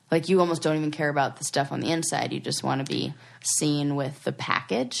 like, you almost don't even care about the stuff on the inside. You just want to be seen with the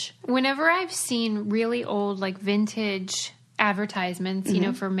package. Whenever I've seen really old, like vintage advertisements,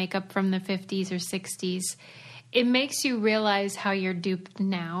 for makeup from the 50s or 60s, it makes you realize how you're duped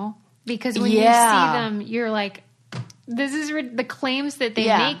now. Because when you see them, you're like, this is the claims that they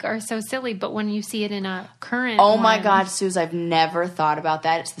make are so silly. But when you see it in a current my God, Suze, I've never thought about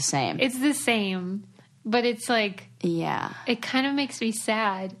that. It's the same. It's the same. But it's like, it kind of makes me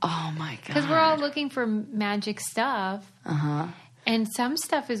sad. Oh my God. Because we're all looking for magic stuff. And some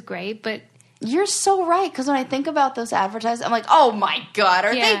stuff is great, but... You're so right, because when I think about those advertisements, I'm like, oh my God,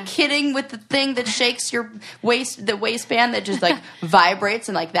 are they kidding with the thing that shakes your the waistband that just like vibrates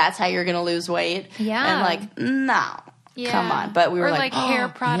and like that's how you're going to lose weight? Yeah. And like, no, come on. But we were like hair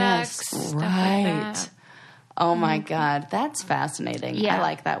products, stuff like that. Oh my God, that's fascinating. Yeah. I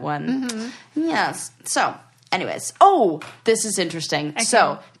like that one. Yes. So, anyways, this is interesting. Okay.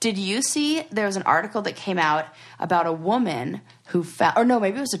 So, did you see there was an article that came out about a woman who found, or no,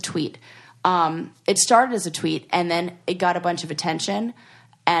 maybe it was a tweet. It started as a tweet, and then it got a bunch of attention,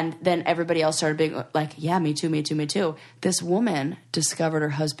 and then everybody else started being like, yeah, me too, me too, me too. This woman discovered her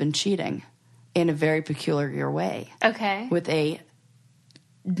husband cheating in a very peculiar way. Okay. With a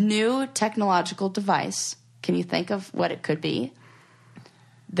new technological device. Can you think of what it could be?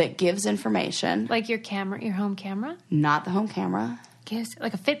 That gives information. Like your home camera? Not the home camera. Gives,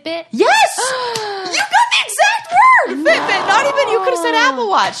 like a Fitbit? Yes! You got the exact word! Fitbit, not even, you could have said Apple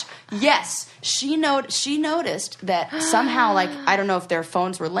Watch. Yes. She noticed that somehow, like, I don't know if their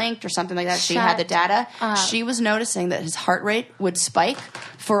phones were linked or something like that. She had the data. She was noticing that his heart rate would spike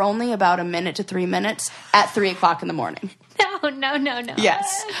for only about a minute to 3 minutes at 3 o'clock in the morning. No.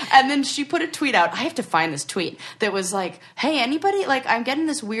 Yes. And then she put a tweet out. I have to find this tweet that was like, hey, anybody, like, I'm getting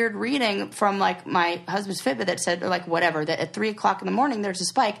this weird reading from, like, my husband's Fitbit that said, or, like, whatever, that at 3 o'clock in the morning there's a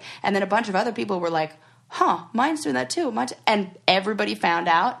spike. And then a bunch of other people were like, mine's doing that too. And everybody found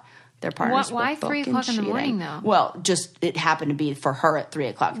out their partners Why were 3 o'clock in the morning, though? Well, just it happened to be for her at 3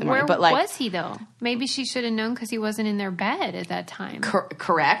 o'clock in the morning. Where but like, was he, though? Maybe she should have known because he wasn't in their bed at that time.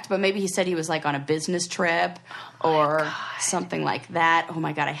 Correct. But maybe he said he was like on a business trip or something like that. Oh,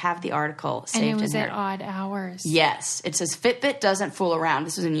 my God. I have the article saved in here. And it was at odd hours. Yes. It says, Fitbit doesn't fool around.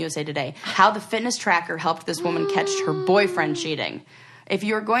 This was in USA Today. How the fitness tracker helped this woman catch her boyfriend cheating. If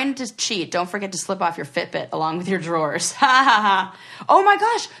you're going to cheat, don't forget to slip off your Fitbit along with your drawers. Ha ha ha. Oh my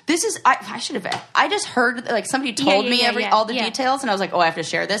gosh. This is, I should have, I just heard, like somebody told me all the details and I was like, I have to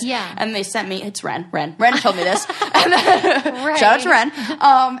share this. Yeah. And they sent me, it's Ren told me this. And then, shout out to Ren.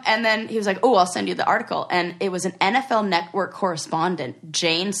 And then he was like, I'll send you the article. And it was an NFL Network correspondent,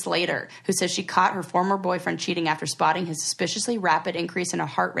 Jane Slater, who says she caught her former boyfriend cheating after spotting his suspiciously rapid increase in a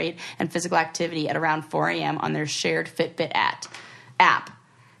heart rate and physical activity at around 4 a.m. on their shared Fitbit app.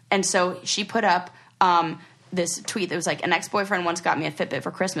 And so she put up this tweet that was like, an ex-boyfriend once got me a Fitbit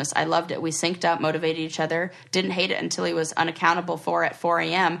for Christmas. I loved it. We synced up, motivated each other, didn't hate it until he was unaccountable for at 4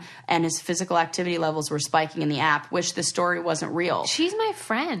 a.m. and his physical activity levels were spiking in the app. Wish the story wasn't real. She's my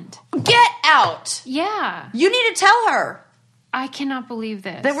friend. Get out. Yeah. You need to tell her. I cannot believe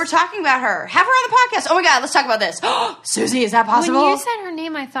this. That we're talking about her. Have her on the podcast. Oh my God, let's talk about this. Susie, is that possible? When you said her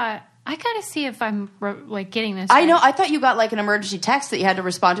name, I thought, I gotta see if I'm like getting this. I know. I thought you got like an emergency text that you had to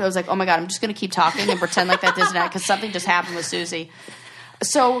respond to. I was like, oh my God, I'm just gonna keep talking and pretend like that doesn't happen because something just happened with Susie.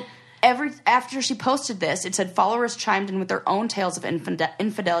 So after she posted this, it said followers chimed in with their own tales of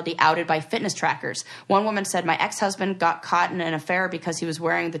infidelity outed by fitness trackers. One woman said, my ex-husband got caught in an affair because he was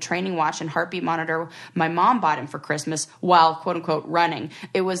wearing the training watch and heartbeat monitor my mom bought him for Christmas while quote unquote running.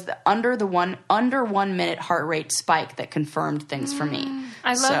 It was the under 1 minute heart rate spike that confirmed things for me.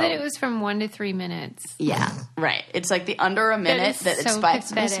 I love that it was from 1 to 3 minutes. Yeah, right. It's like the under a minute that it spikes.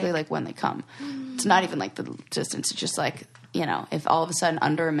 Pathetic. Basically like when they come. It's not even like the distance. It's just like, if all of a sudden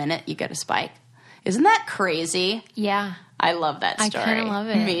under a minute you get a spike. Isn't that crazy? Yeah. I love that story. I kind of love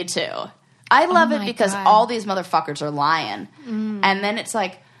it. Me too. I love it because all these motherfuckers are lying. And then it's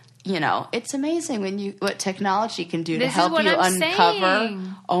like, it's amazing what technology can do to help you uncover.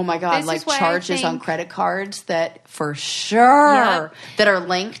 Saying. Oh my God, like charges on credit cards that for sure that are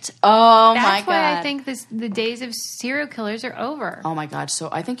linked. Oh my God. That's why I think the days of serial killers are over. Oh my God. So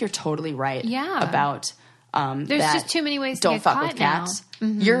I think you're totally right about there's just too many ways to don't get fuck caught with cats. Now.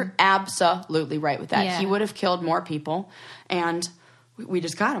 Mm-hmm. You're absolutely right with that. Yeah. He would have killed more people, and we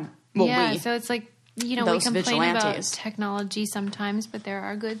just got him. Well, so it's like, we complain about technology sometimes, but there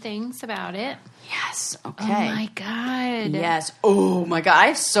are good things about it. Yes. Okay. Oh my God. Yes. Oh my God. I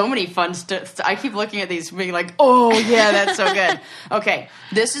have so many fun stuff. I keep looking at these being like, oh yeah, that's so good. Okay.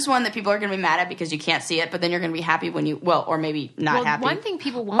 This is one that people are going to be mad at because you can't see it, but then you're going to be happy when you, or maybe not happy. One thing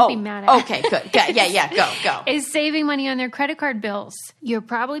people won't be mad at. Okay, good. Yeah. Go. Is saving money on their credit card bills. You're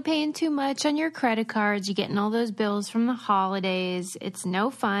probably paying too much on your credit cards. You're getting all those bills from the holidays. It's no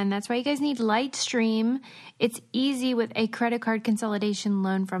fun. That's why you guys need Lightstream. It's easy with a credit card consolidation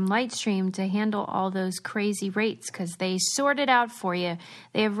loan from Lightstream to handle all those crazy rates because they sort it out for you.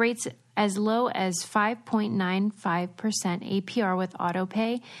 They have rates as low as 5.95% APR with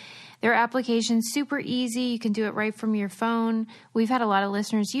autopay. Their application's super easy. You can do it right from your phone. We've had a lot of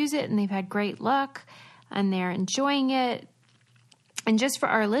listeners use it, and they've had great luck, and they're enjoying it. And just for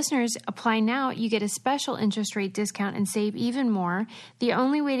our listeners, apply now. You get a special interest rate discount and save even more. The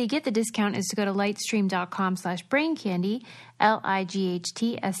only way to get the discount is to go to lightstream.com/braincandy,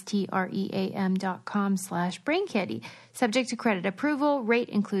 lightstream.com/braincandy. Subject to credit approval. Rate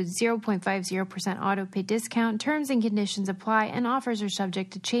includes 0.50% autopay discount. Terms and conditions apply, and offers are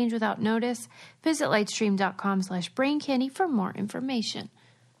subject to change without notice. Visit lightstream.com/braincandy for more information.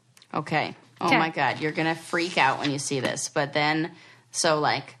 Okay. Oh my God. You're going to freak out when you see this. But then,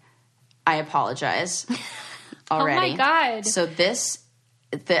 I apologize already. Oh my God. So the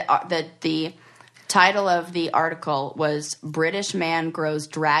title of the article was British Man Grows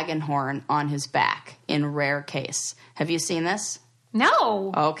Dragon Horn on His Back in Rare Case. Have you seen this?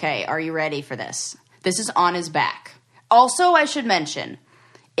 No. Okay. Are you ready for this? This is on his back. Also, I should mention,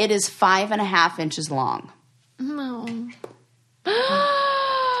 it is 5.5 inches long. No.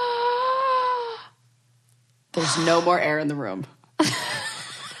 There's no more air in the room.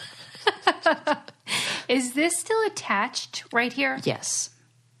 Is this still attached right here? Yes.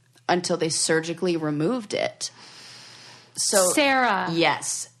 Until they surgically removed it. So, Sarah.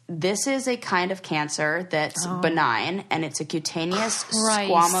 Yes. This is a kind of cancer that's benign, and it's a cutaneous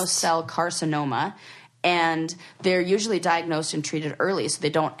squamous cell carcinoma. And they're usually diagnosed and treated early, so they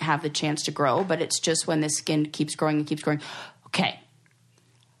don't have the chance to grow, but it's just when the skin keeps growing and keeps growing. Okay.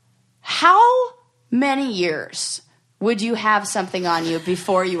 How many years would you have something on you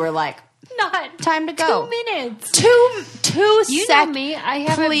before you were like, not time to go? 2 minutes. Two You seconds. know me. I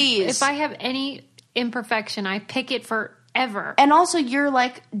have please. if I have any imperfection, I pick it forever. And also, you're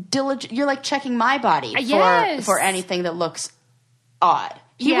like diligent. You're like checking my body for anything that looks odd.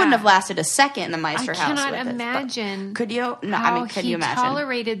 He wouldn't have lasted a second in the Meister house. I with cannot imagine. This, could you? No, how could you imagine?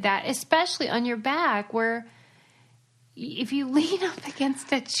 Tolerated that, especially on your back, where if you lean up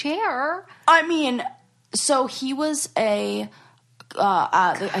against a chair. I mean, so he was a.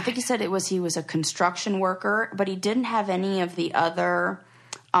 I think he said he was a construction worker, but he didn't have any of the other.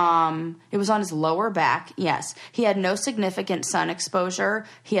 It was on his lower back. Yes. He had no significant sun exposure.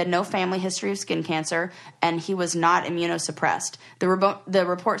 He had no family history of skin cancer, and he was not immunosuppressed. The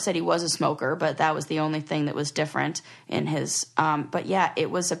report said he was a smoker, but that was the only thing that was different in his, but yeah, it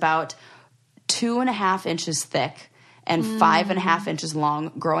was about 2.5 inches thick and 5.5 inches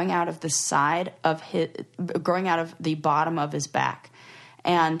long, growing out of the bottom of his back.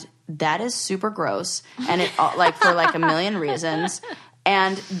 And that is super gross. And it for a million reasons.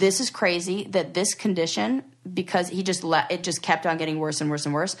 And this is crazy that this condition, because it just kept on getting worse and worse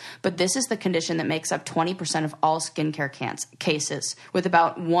and worse. But this is the condition that makes up 20% of all skincare cases, with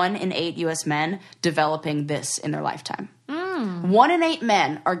about 1 in 8 U.S. men developing this in their lifetime. 1 in 8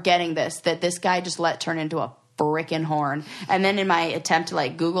 men are getting this, that this guy just let turn into a frickin' horn. And then in my attempt to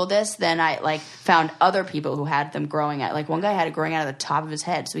Google this, then I found other people who had them growing out. One guy had it growing out of the top of his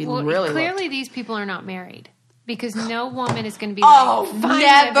head. So he really clearly these people are not married. Because no woman is going to be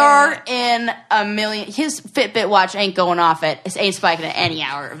never in a million. His Fitbit watch ain't going off ain't spiking at any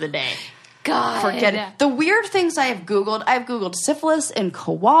hour of the day. God. Forget it. The weird things I've Googled syphilis in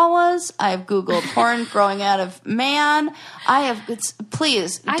koalas. I've Googled horn growing out of man.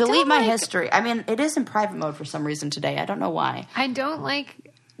 Please delete my history. I mean, it is in private mode for some reason today. I don't know why. I don't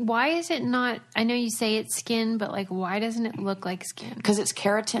why is it not, I know you say it's skin, but why doesn't it look like skin? Because it's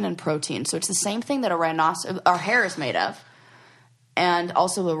keratin and protein. So it's the same thing that our hair is made of. And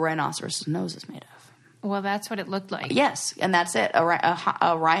also the rhinoceros' nose is made of. Well, that's what it looked like. Yes, and that's it.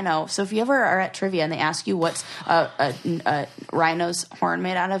 A rhino. So if you ever are at trivia and they ask you what's a rhino's horn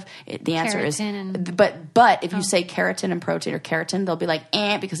made out of, the answer keratin is. But if you say keratin and protein or keratin, they'll be like,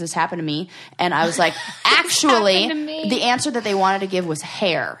 because this happened to me. And I was like, actually, the answer that they wanted to give was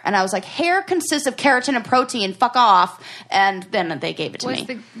hair. And I was like, hair consists of keratin and protein. Fuck off. And then they gave it to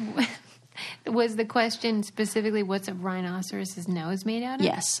me. Was the question specifically what's a rhinoceros's nose made out of?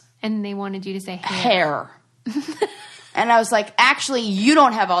 Yes. And they wanted you to say hair. And I was like, actually, you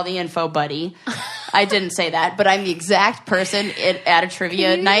don't have all the info, buddy. I didn't say that, but I'm the exact person at a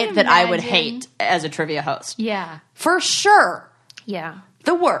trivia night that I would hate as a trivia host. Yeah. For sure. Yeah.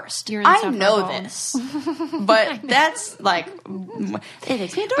 The worst. I know this. But that's like, it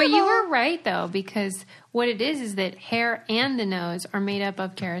makes me adorable. But you were right, though, because what it is that hair and the nose are made up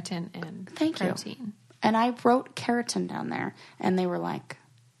of keratin and protein. You. And I wrote keratin down there, and they were like,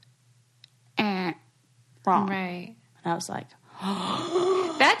 wrong. Right. And I was like,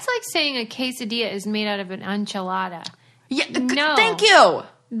 that's like saying a quesadilla is made out of an enchilada. Yeah, no. Thank you.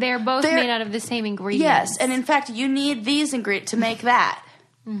 They're both made out of the same ingredients. Yes, and in fact, you need these ingredients to make that.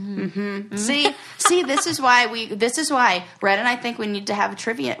 See, this is why Red and I think we need to have a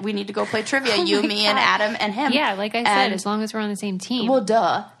trivia. We need to go play trivia. You, me, and Adam, and him. Yeah, like I said, as long as we're on the same team. Well,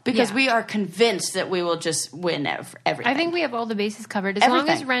 duh, because we are convinced that we will just win everything. I think we have all the bases covered. As long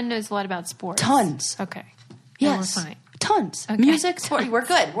as Ren knows a lot about sports. Tons. Okay. Yes. We're fine. Tons. Okay. Music, sport, we're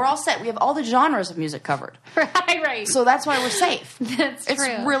good. We're all set. We have all the genres of music covered. Right. So that's why we're safe. That's true.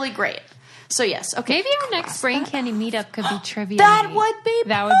 It's really great. So yes, okay. Maybe our next Brain Candy meetup could be trivia. That would be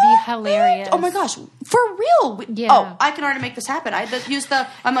hilarious. Oh my gosh, for real? Yeah. Oh, I can already make this happen.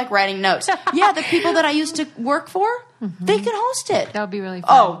 I'm like writing notes. Yeah, the people that I used to work for, they can host it. That would be really fun.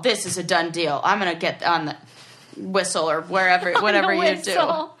 Oh, this is a done deal. I'm gonna get on the whistle or wherever, whatever you do.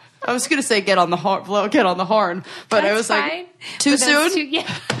 I was gonna say get on the horn, but I was like too soon.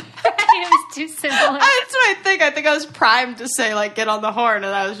 It was too similar. That's what I think. I think I was primed to say like get on the horn,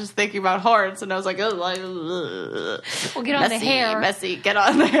 and I was just thinking about horns, and I was like, we'll get on the hair. Messy, get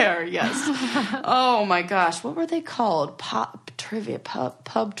on the hair. Yes. Oh my gosh, what were they called? Pub trivia,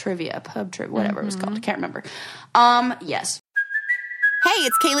 whatever it was called. I can't remember. Yes. Hey,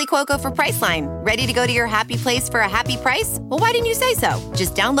 it's Kaylee Cuoco for Priceline. Ready to go to your happy place for a happy price? Well, why didn't you say so?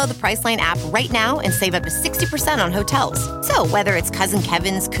 Just download the Priceline app right now and save up to 60% on hotels. So whether it's Cousin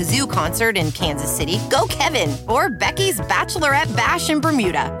Kevin's Kazoo Concert in Kansas City, go Kevin, or Becky's Bachelorette Bash in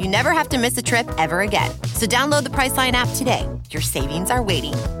Bermuda, you never have to miss a trip ever again. So download the Priceline app today. Your savings are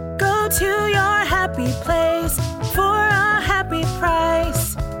waiting. Go to your happy place for a happy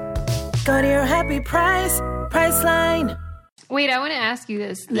price. Go to your happy price, Priceline. Wait, I want to ask you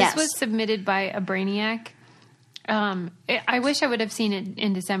this. This was submitted by a Brainiac. I wish I would have seen it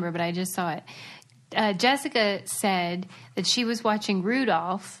in December, but I just saw it. Jessica said that she was watching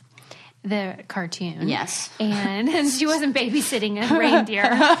Rudolph, the cartoon. Yes. And she wasn't babysitting a reindeer.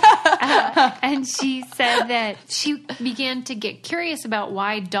 And she said that she began to get curious about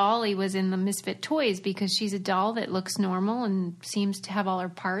why Dolly was in the Misfit Toys, because she's a doll that looks normal and seems to have all her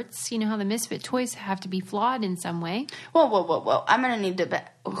parts. You know how the Misfit Toys have to be flawed in some way. Whoa. I'm going to need to...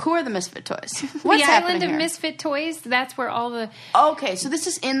 Who are the Misfit Toys? What's the island of here? Misfit Toys, that's where all the... Okay, so this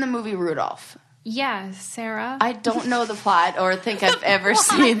is in the movie Rudolph. Yeah, Sarah. I don't know the plot or think I've ever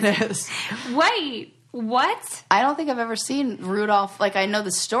seen this. Wait, what? I don't think I've ever seen Rudolph. Like, I know the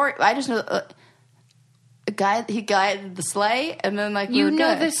story. I just know he guided the sleigh, and then, like, you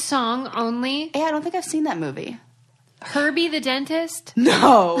know the song only? Yeah, I don't think I've seen that movie. Herbie the Dentist? No.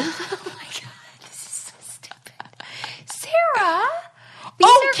 Oh, my God. This is so stupid. Sarah!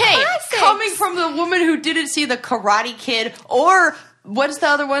 Okay, coming from the woman who didn't see the Karate Kid or... What's the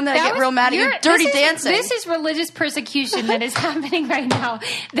other one that I get real mad at you? Dirty Dancing. This is religious persecution that is happening right now.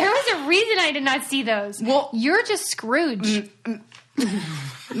 There was a reason I did not see those. Well, you're just Scrooge.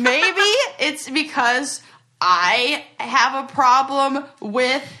 Maybe it's because I have a problem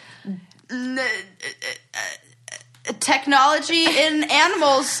with technology in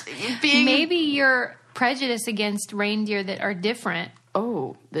animals being... Maybe you're prejudiced against reindeer that are different.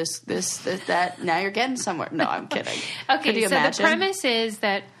 Oh, that. Now you're getting somewhere. No, I'm kidding. Okay, Could you so imagine? The premise is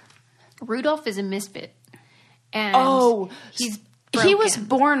that Rudolph is a misfit. And he's broken. He was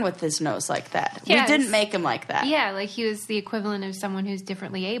born with his nose like that. Yes. We didn't make him like that. Yeah, like he was the equivalent of someone who's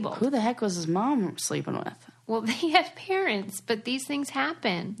differently able. Who the heck was his mom sleeping with? Well, they had parents, but these things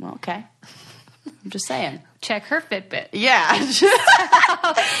happen. Well, okay. I'm just saying. Check her Fitbit. Yeah.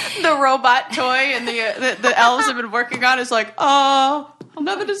 The robot toy and the elves have been working on is like,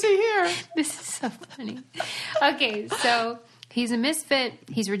 nothing to see here. This is so funny. Okay, so he's a misfit.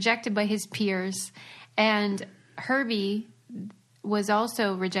 He's rejected by his peers. And Herbie was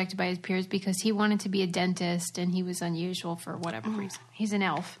also rejected by his peers because he wanted to be a dentist and he was unusual for whatever reason. He's an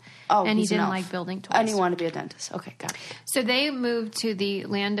elf. Oh, and he didn't like building toys. And he wanted to be a dentist. Okay, got it. So they moved to the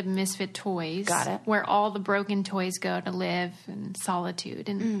land of misfit toys. Got it. Where all the broken toys go to live in solitude.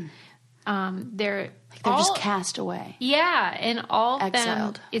 And they're just cast away. Yeah, and all of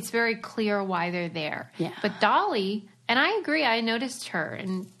exiled. Them, it's very clear why they're there. Yeah. But Dolly, and I agree, I noticed her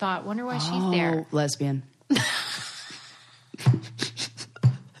and thought, wonder why she's there. Lesbian.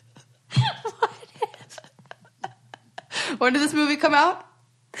 When did this movie come out?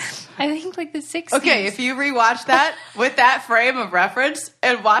 I think like the 60s. Okay, if you rewatch that with that frame of reference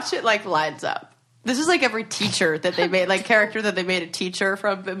and watch it like lines up. This is like every teacher that they made, like character that they made a teacher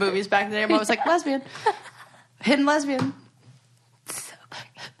from the movies back in the day. I'm always like, lesbian. Hidden lesbian.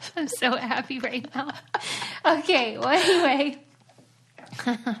 I'm so happy right now. Okay, well, anyway.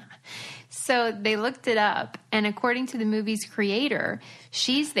 So they looked it up, and according to the movie's creator,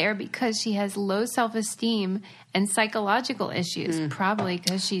 she's there because she has low self-esteem and psychological issues, probably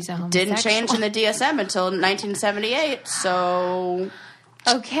because she's a homosexual. Didn't change in the DSM until 1978, so...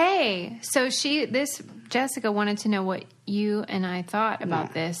 Okay, so Jessica wanted to know what you and I thought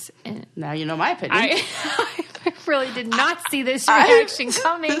about this. And now you know my opinion. I really did not see this reaction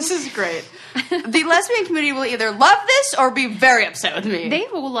coming. This is great. The lesbian community will either love this or be very upset with me. They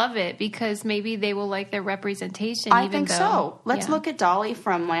will love it because maybe they will like their representation. I think so. Let's look at Dolly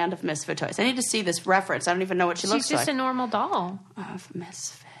from Land of Misfit Toys. I need to see this reference. I don't even know what she looks like. She's just a normal doll. Of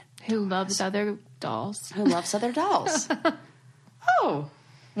Misfit. Who loves other dolls. Who loves other dolls. Oh.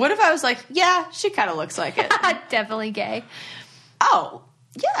 What if I was like, yeah, she kind of looks like it. Definitely gay. Oh,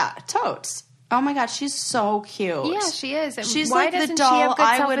 yeah, totes. Oh my God, she's so cute. Yeah, she is. She's why like the doesn't doll she have good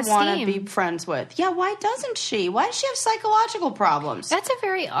I would want to self-esteem? be friends with. Yeah, why doesn't she? Why does she have psychological problems? That's a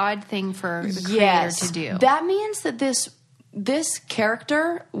very odd thing for the creator Yes, to do. that means that this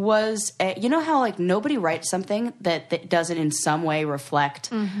character was, you know how like nobody writes something that doesn't in some way reflect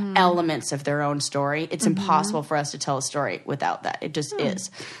elements of their own story. It's impossible for us to tell a story without that. It just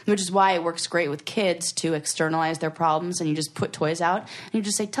is, which is why it works great with kids to externalize their problems, and you just put toys out and you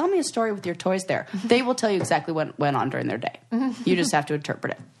just say, tell me a story with your toys there. They will tell you exactly what went on during their day. You just have to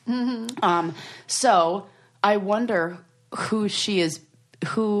interpret it. So I wonder who she is,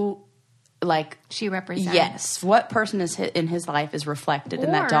 like she represents. Yes. What person is in his life is reflected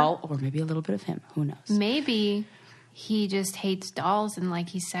in that doll, or maybe a little bit of him. Who knows? Maybe he just hates dolls and like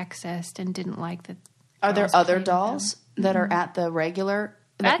he's sexist and didn't like the. Are there other dolls that are at the regular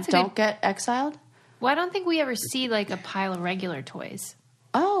that don't get exiled? Well, I don't think we ever see like a pile of regular toys.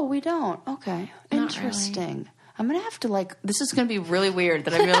 Oh, we don't. Okay. Not Interesting. really. I'm going to have to like, this is going to be really weird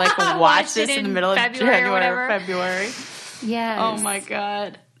that I'm going to like watch this in the middle of January or February. Yes. Oh my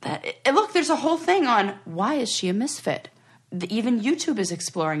God. Look, there's a whole thing on why is she a misfit. Even YouTube is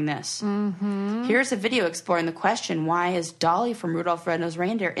exploring this. Here's a video exploring the question, why is Dolly from Rudolph the Red-Nosed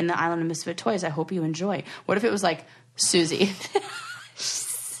Reindeer in the Island of Misfit Toys? I hope you enjoy. What if it was like, Susie?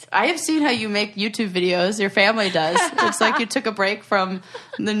 I have seen how you make YouTube videos. Your family does. It's like you took a break from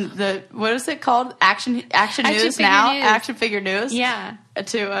the what is it called? Action News now? News. Action Figure News? Yeah.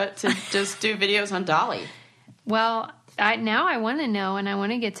 To just do videos on Dolly. Well, now I want to know, and I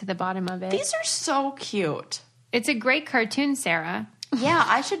want to get to the bottom of it. These are so cute. It's a great cartoon, Sarah. Yeah,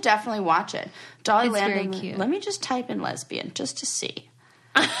 I should definitely watch it. Dolly It's Landing. very cute. Let me just type in lesbian just to see.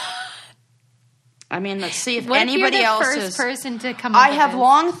 I mean, let's see if What anybody if you're the else first is. person to come up I with have this?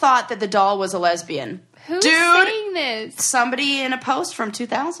 long thought that the doll was a lesbian. Who's Dude, saying this? somebody in a post from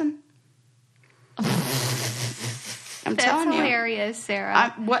 2000. I'm That's telling you. hilarious,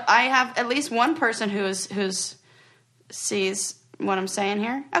 Sarah. I have at least one person who's sees what I'm saying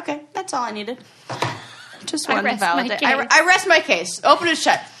here. Okay, that's all I needed. Just I wanted to rest my validate. case. I rest my case. Open and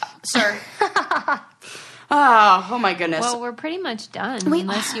shut, sir. Oh my goodness. Well, we're pretty much done.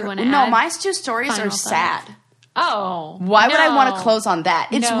 Unless you want to No, add my two stories final are thoughts. sad. Oh. Why would I no. want to close on that?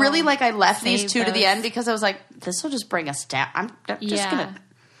 It's No. really like I left these Save two to the those. end because I was like, this will just bring us down. I'm just Yeah. gonna.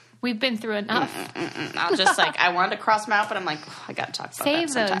 We've been through enough. I'll just like I wanted to cross them out, but I'm like, oh, I gotta talk about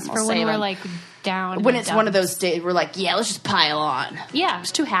Save that those sometime. for I'll when save we're them. like down. When in it's the one of dumps. those days we're like, yeah, let's just pile on. Yeah. I'm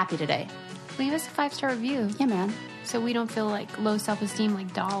just too happy today. Leave us a 5-star review. Yeah, man. So we don't feel like low self-esteem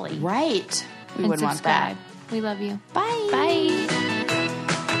like Dolly. Right. We And wouldn't want that. subscribe. We love you. Bye. Bye.